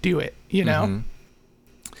going to do it, you know?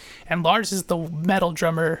 And Lars is the metal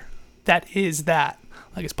drummer that is that.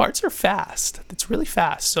 Like his parts are fast. It's really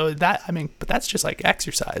fast. So that, I mean, but that's just like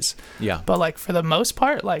exercise. Yeah. But like for the most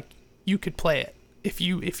part, like you could play it. If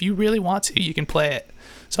you really want to, you can play it.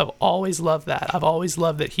 So I've always loved that. I've always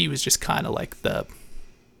loved that he was just kind of like I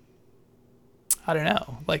don't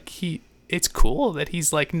know, like it's cool that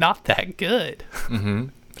he's like not that good.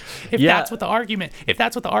 If that's what the argument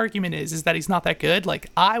is that he's not that good, like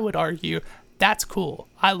I would argue that's cool.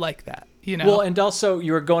 I like that, you know? Well, and also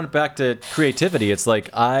you were going back to creativity. It's like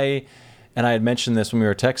I had mentioned this when we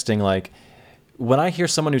were texting, like when I hear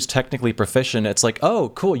someone who's technically proficient, it's like, oh,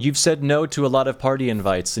 cool, you've said no to a lot of party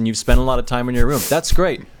invites and you've spent a lot of time in your room. That's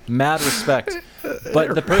great. Mad respect.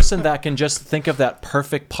 But the person that can just think of that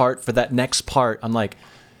perfect part for that next part, I'm like,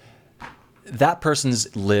 that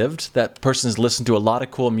person's lived, that person's listened to a lot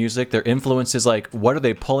of cool music. Their influence is like, what are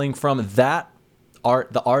they pulling from? That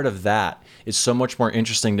art, the art of that is so much more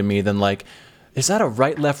interesting to me than like is that a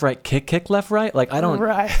right, left, right, kick, left, right? Like, I don't,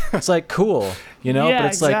 Right. it's like cool, you know, Yeah, but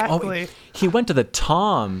it's exactly. like, oh, he went to the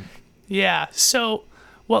tom. Yeah. So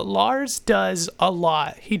what Lars does a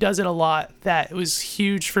lot, he does it a lot, that was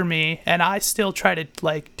huge for me, and I still try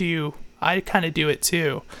to I kind of do it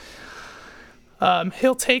too.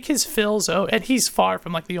 He'll take his fills, and he's far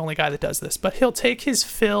from like the only guy that does this, but he'll take his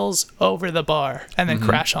fills over the bar and then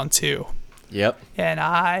crash on two. Yep. And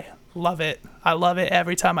I love it. I love it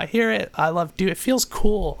every time I hear it. It feels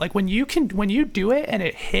cool. Like when you do it and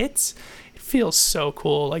it hits, it feels so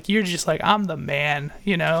cool. Like you're just like, I'm the man,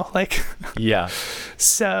 you know? Like Yeah.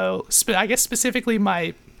 So I guess specifically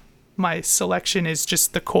my selection is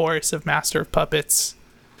just the chorus of Master of Puppets.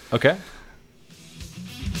 Okay.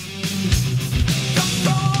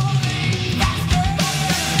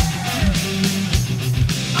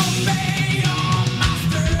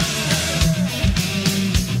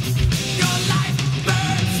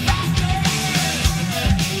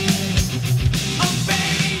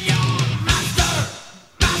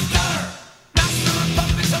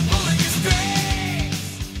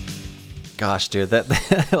 Gosh, dude, that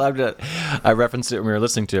I referenced it when we were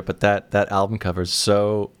listening to it, but that album cover is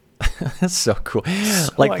so so cool.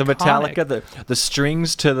 Like the iconic. Metallica, the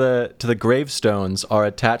strings to the gravestones are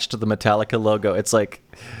attached to the Metallica logo. It's like,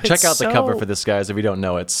 check out the cover for this, guys, if you don't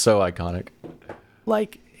know. It's so iconic.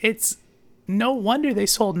 Like, it's no wonder they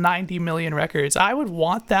sold 90 million records. I would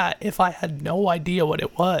want that if I had no idea what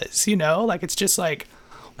it was, you know? Like, it's just like,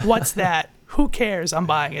 what's that? Who cares? I'm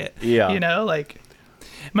buying it. Yeah. You know, like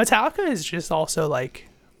Metallica is just also like,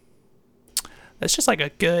 it's just like a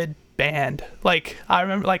good band. Like I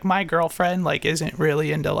remember like my girlfriend like isn't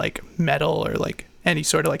really into like metal or like any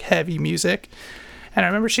sort of like heavy music. And I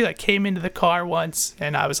remember she like came into the car once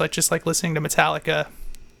and I was like just like listening to Metallica.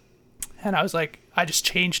 And I was like, I just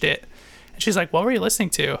changed it. And she's like, what were you listening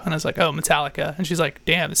to? And I was like, oh, Metallica. And she's like,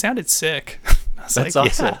 damn, it sounded sick. I was That's like,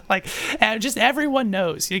 awesome. yeah. Like, and just everyone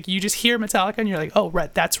knows. Like, you just hear Metallica and you're like, oh,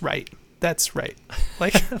 right, that's right. That's right.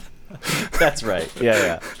 Like, That's right.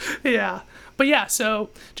 Yeah. yeah. But yeah, so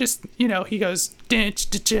just, you know, he goes,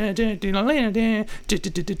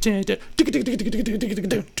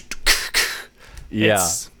 Yeah.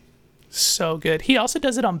 It's so good. He also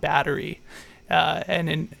does it on battery.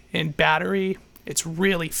 And in battery, it's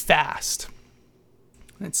really fast.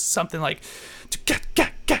 It's something like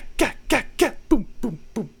boom, boom,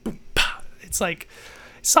 boom, boom, pow. It's like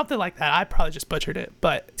something like that. I probably just butchered it,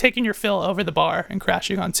 but taking your fill over the bar and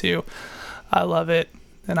crashing on two, I love it.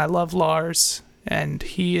 And I love Lars, and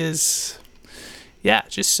he is, yeah,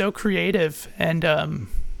 just so creative and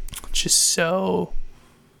just so,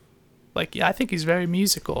 like, yeah, I think he's very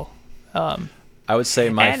musical. I would say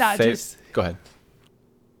my favorite. Go ahead.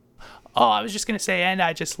 Oh, I was just gonna say, and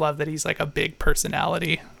I just love that he's like a big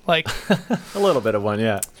personality. Like, A little bit of one,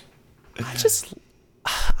 yeah.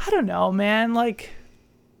 I don't know, man. Like,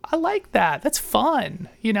 I like that. That's fun,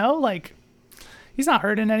 you know? Like, he's not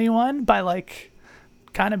hurting anyone by like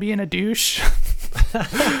kind of being a douche.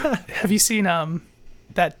 Have you seen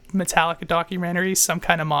that Metallica documentary, Some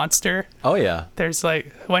Kind of Monster? Oh yeah. There's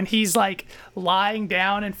like when he's like lying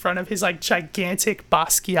down in front of his like gigantic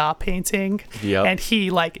Basquiat painting, Yep. and he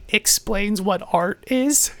like explains what art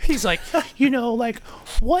is. He's like, you know, like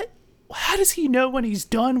how does he know when he's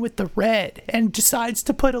done with the red and decides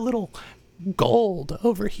to put a little gold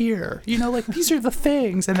over here? You know, like these are the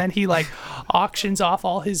things. And then he like auctions off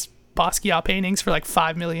all his Basquiat paintings for like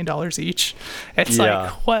 $5 million each. It's Yeah.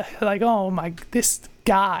 like, what? Like, oh my, this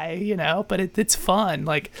guy, you know, but it's fun.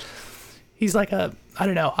 Like, he's like I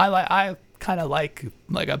don't know. I kind of like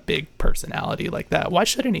a big personality like that. Why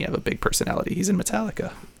shouldn't he have a big personality? He's in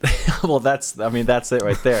Metallica. Well, that's it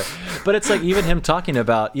right there. But it's like even him talking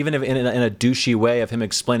about, even if in a douchey way of him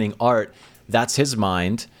explaining art, that's his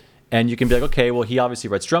mind. And you can be like, okay, well, he obviously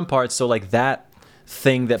writes drum parts. So like that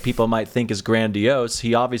thing that people might think is grandiose,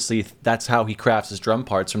 he obviously, that's how he crafts his drum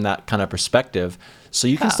parts, from that kind of perspective. So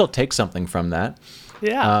you can still take something from that.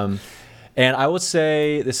 Yeah. And I would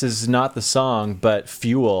say, this is not the song, but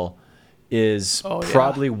Fuel is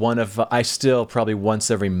probably one of, I still probably once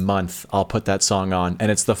every month I'll put that song on, and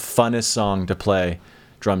it's the funnest song to play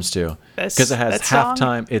drums to, because it has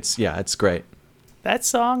halftime. It's great. That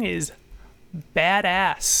song is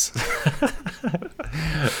badass.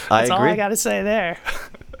 I That's agree. all I gotta say there.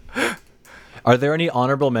 Are there any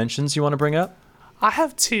honorable mentions you want to bring up? I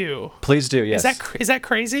have two. Please do. Yes. Is that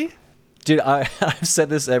crazy? Dude, I've said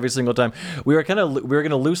this every single time. We were gonna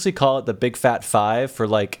loosely call it the Big Fat Five for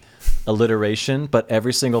like alliteration, but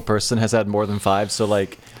every single person has had more than five. So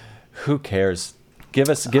like, who cares? Give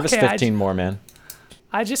us 15 more, man.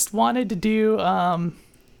 I just wanted to do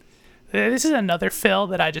This is another fill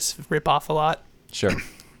that I just rip off a lot. Sure.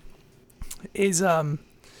 Is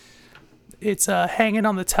it's Hanging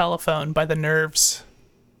on the Telephone by The Nerves.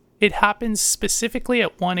 It happens specifically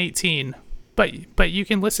at 118, but you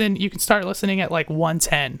can start listening at like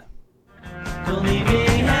 110. Don't leave me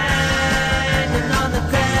hanging on the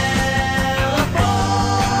telephone.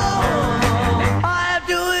 I have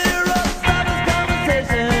to interrupt Simon's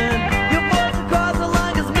conversation. Your voice across the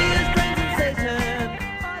line gives me a strange sensation.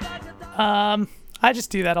 I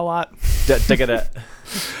just do that a lot.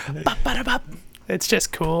 It's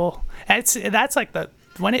just cool. That's like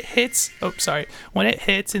when it hits. Oh, sorry. When it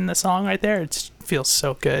hits in the song right there, it feels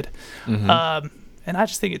so good. Mm-hmm. And I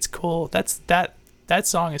just think it's cool. That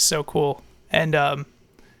song is so cool. And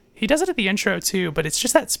he does it at the intro too, but it's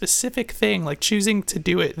just that specific thing, like choosing to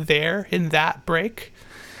do it there in that break.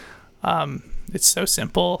 It's so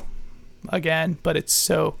simple, again, but it's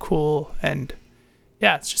so cool. And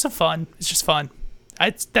yeah, it's just fun.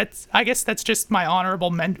 I guess that's just my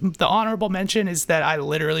the honorable mention is that I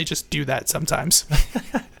literally just do that sometimes.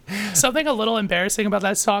 Something a little embarrassing about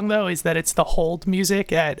that song though is that it's the hold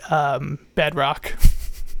music at Bedrock.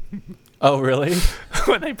 Oh, really?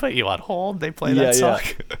 When they put you on hold, they play that song.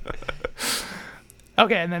 Yeah.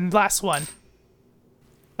 Okay, and then last one.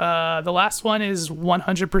 The last one is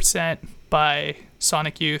 100% by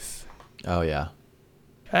Sonic Youth. Oh, yeah.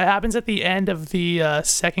 It happens at the end of the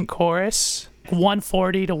second chorus,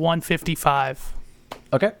 140 to 155.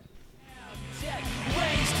 Okay.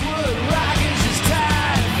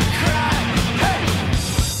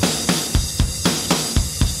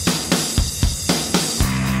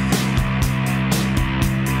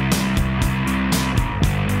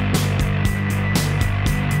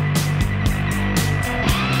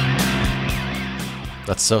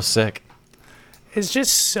 That's so sick. It's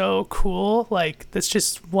just so cool. Like, that's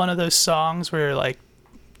just one of those songs where, like,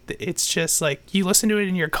 it's just like you listen to it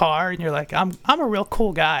in your car and you're like, I'm a real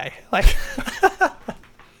cool guy. Like,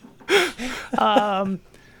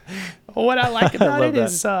 what I like about it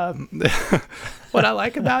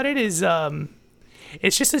is,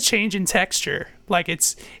 it's just a change in texture. Like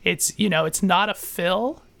it's it's not a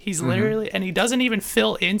fill. He's literally, and he doesn't even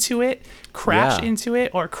fill into it, crash into it,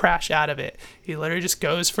 or crash out of it. He literally just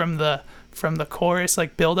goes from the chorus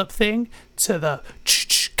like build up thing to the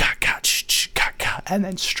and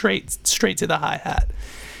then straight to the hi-hat.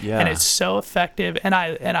 Yeah. And it's so effective, and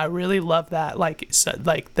I really love that. Like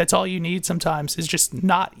that's all you need sometimes is just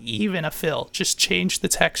not even a fill. Just change the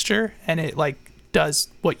texture and it like does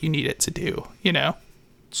what you need it to do,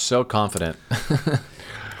 So confident.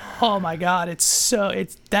 Oh my God, it's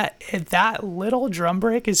that little drum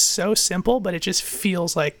break is so simple, but it just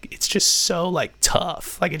feels like it's just so like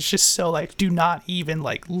tough. Like it's just so like, do not even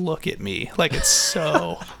like look at me. Like it's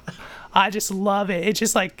so, I just love it. It's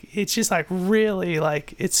just like really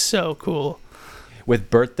like, it's so cool.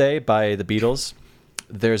 With Birthday by the Beatles,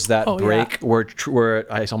 there's that break where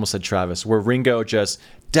I almost said Travis, where Ringo just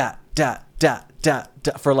da da da da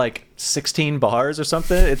da for like 16 bars or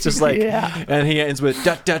something. It's just like, and he ends with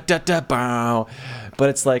da da da da bow. But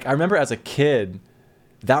it's like, I remember as a kid,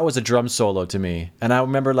 that was a drum solo to me. And I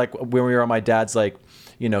remember like when we were on my dad's like,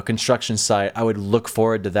 construction site, I would look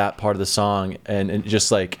forward to that part of the song and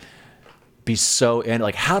just like be so in,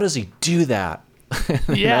 like, how does he do that?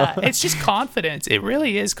 Yeah, it's just confidence. It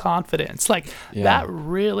really is confidence. Like that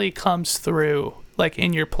really comes through like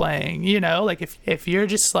in your playing, like if you're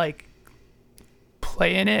just like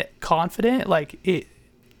playing it confident, like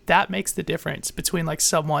that makes the difference between like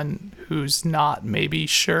someone who's not maybe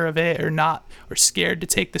sure of it or scared to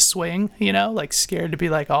take the swing, like scared to be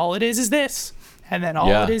like, all it is this, and then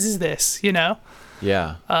all it is this, Yeah.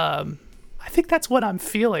 I think that's what I'm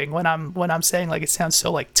feeling when I'm saying like it sounds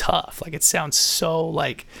so like tough, like it sounds so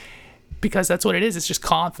like, because that's what it is. It's just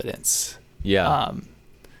confidence. Yeah.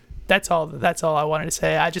 That's all I wanted to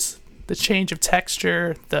say. The change of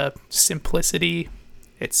texture, the simplicity,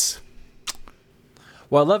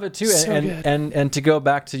 well, I love it too. So and to go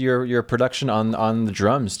back to your production on the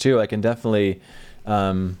drums too, I can definitely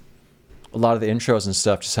a lot of the intros and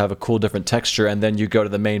stuff just have a cool different texture, and then you go to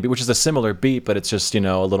the main beat, which is a similar beat, but it's just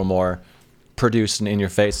a little more produced and in your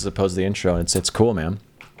face as opposed to the intro, and it's cool, man.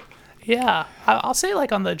 Yeah, I'll say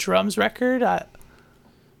like on the drums record, I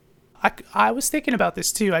was thinking about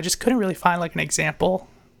this too. I just couldn't really find like an example.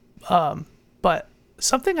 But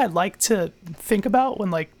something I'd like to think about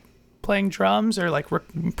when like playing drums or like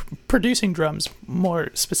producing drums more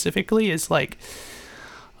specifically is like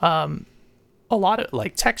a lot of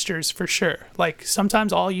like textures for sure. Like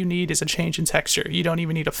sometimes all you need is a change in texture. You don't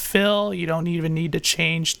even need a fill. You don't even need to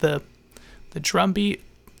change the drum beat.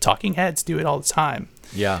 Talking Heads do it all the time.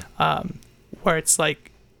 Yeah. Where it's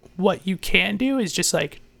like what you can do is just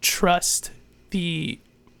like trust the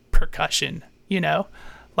percussion,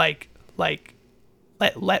 like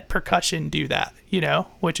let percussion do that,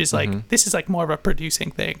 which is like this is like more of a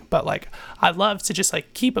producing thing, but like I love to just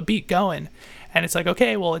like keep a beat going, and it's like,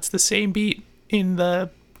 okay, well, it's the same beat in the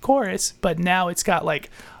chorus, but now it's got like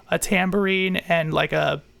a tambourine and like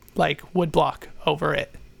a wood block over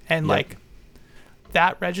it, and like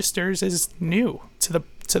that registers as new to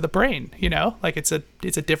the brain, like it's a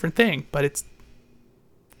different thing, but it's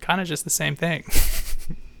kind of just the same thing.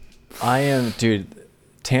 Dude,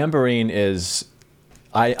 tambourine is,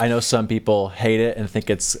 I know some people hate it and think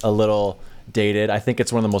it's a little dated. I think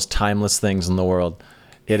it's one of the most timeless things in the world.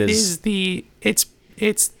 It's the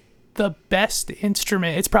best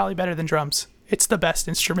instrument. It's probably better than drums. It's the best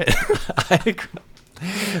instrument. I agree.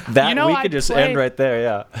 We could just end right there.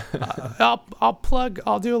 Yeah.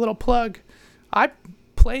 I'll do a little plug. I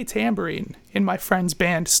play tambourine in my friend's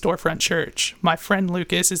band, Storefront Church. My friend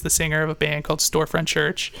Lucas is the singer of a band called Storefront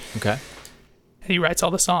Church. Okay. He writes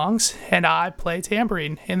all the songs, and I play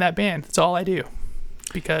tambourine in that band. That's all I do,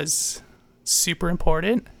 because it's super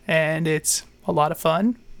important, and it's a lot of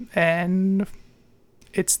fun, and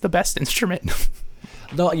it's the best instrument.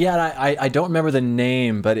 No, yeah, I don't remember the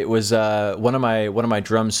name, but it was one of my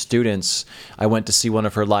drum students. I went to see one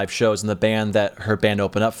of her live shows, and the band that her band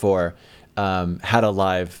opened up for had a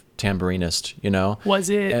live tambourinist.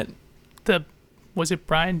 Was it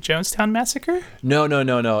Bryan Jonestown Massacre? No.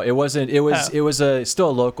 It wasn't. It was still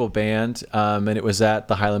a local band, and it was at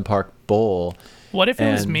the Highland Park Bowl. What if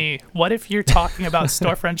it was me? What if you're talking about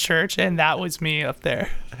Storefront Church and that was me up there?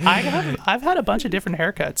 I've had a bunch of different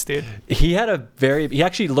haircuts, dude. He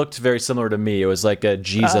actually looked very similar to me. It was like a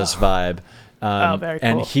Jesus vibe. Very cool.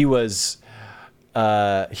 And he was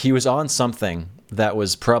on something that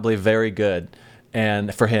was probably very good,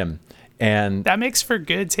 and for him. And that makes for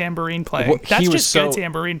good tambourine playing. That's just good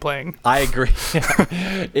tambourine playing. I agree.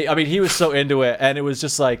 I mean, he was so into it, and it was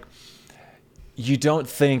just like, you don't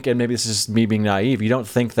think, and maybe this is me being naive, you don't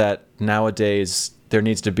think that nowadays there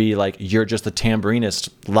needs to be like, you're just the tambourinist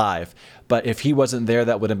live. But if he wasn't there,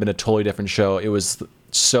 that would have been a totally different show. It was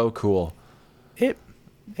so cool. It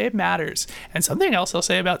matters. And something else I'll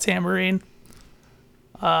say about tambourine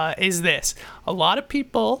is this. A lot of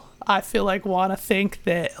people, I feel like, want to think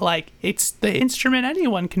that like it's the instrument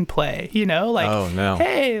anyone can play, like, oh no,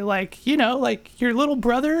 hey, like, like your little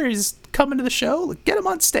brother is coming to the show, get him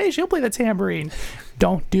on stage, he'll play the tambourine.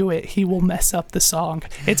 Don't do it. He will mess up the song.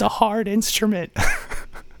 It's a hard instrument.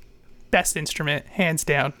 Best instrument, hands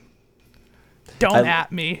down. Don't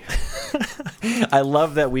at me. I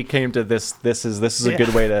love that we came to this. This is a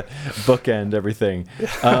good way to bookend everything.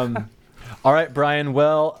 All right, Bryan.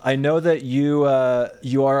 Well, I know that you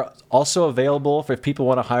are also available if people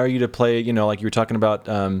want to hire you to play, like you were talking about,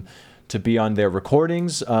 to be on their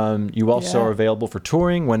recordings. You also are available for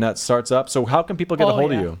touring when that starts up. So how can people get a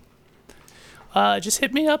hold of you? Just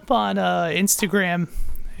hit me up on Instagram.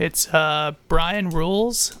 It's Bryan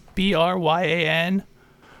Rules, Bryan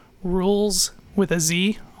Rules with a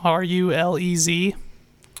Z, RULEZ.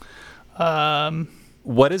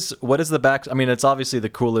 What is the back? I mean, it's obviously the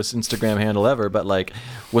coolest Instagram handle ever, but like,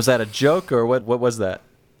 was that a joke or what was that?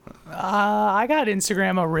 I got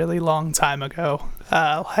Instagram a really long time ago.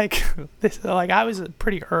 I was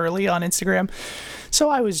pretty early on Instagram, so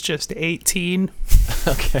I was just 18.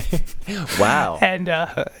 Okay. Wow. And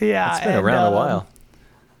it's been around a while.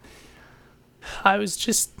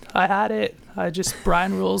 I had it.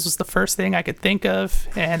 Bryan Rules was the first thing I could think of,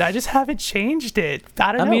 and I just haven't changed it.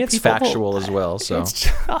 I don't know. It's factual as well, so.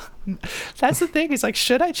 That's the thing. It's like,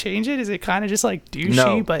 should I change it? Is it kind of just like douchey?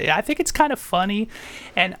 No. But I think it's kind of funny,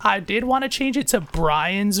 and I did want to change it to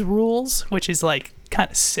Bryan's Rules, which is like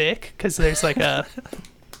kind of sick, because there's like a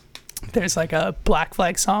Black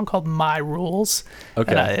Flag song called My Rules.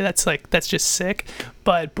 Okay. And that's just sick.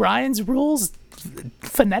 But Bryan's Rules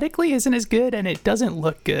phonetically isn't as good, and it doesn't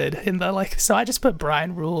look good in the so I just put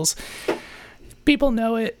Bryan Rules. People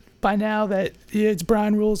know it by now that it's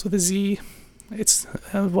Bryan Rules with a Z. It's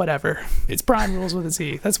whatever. It's Bryan Rules with a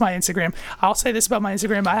Z. That's my Instagram. I'll say this about my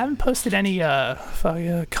Instagram. I haven't posted any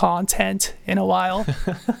content in a while.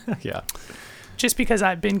 Yeah. Just because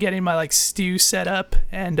I've been getting my stew set up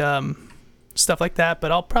and stuff like that,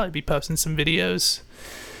 but I'll probably be posting some videos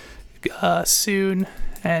soon,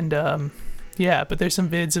 and but there's some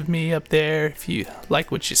vids of me up there. If you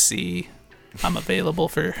like what you see, I'm available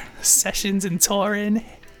for sessions and touring.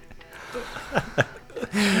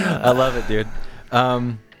 I love it, dude.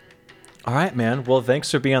 All right, man. Well,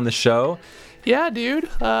 thanks for being on the show. Yeah, dude.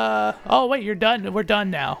 Oh, wait, you're done. We're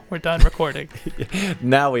done now. We're done recording.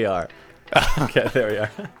 Now we are. Okay, there we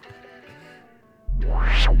are.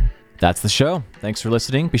 That's the show. Thanks for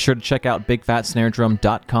listening. Be sure to check out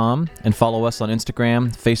bigfatsnaredrum.com and follow us on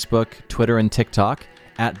Instagram, Facebook, Twitter, and TikTok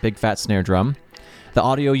at bigfatsnaredrum. The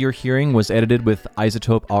audio you're hearing was edited with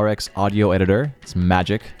Isotope RX Audio Editor. It's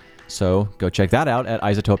magic. So go check that out at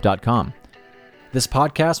isotope.com. This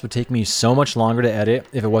podcast would take me so much longer to edit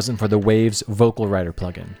if it wasn't for the Waves Vocal Writer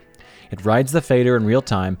plugin. It rides the fader in real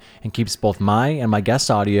time and keeps both my and my guest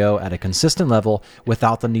audio at a consistent level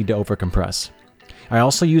without the need to overcompress. I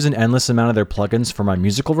also use an endless amount of their plugins for my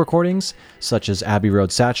musical recordings, such as Abbey Road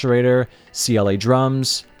Saturator, CLA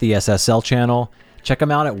Drums, the SSL channel. Check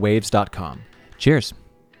them out at waves.com. Cheers.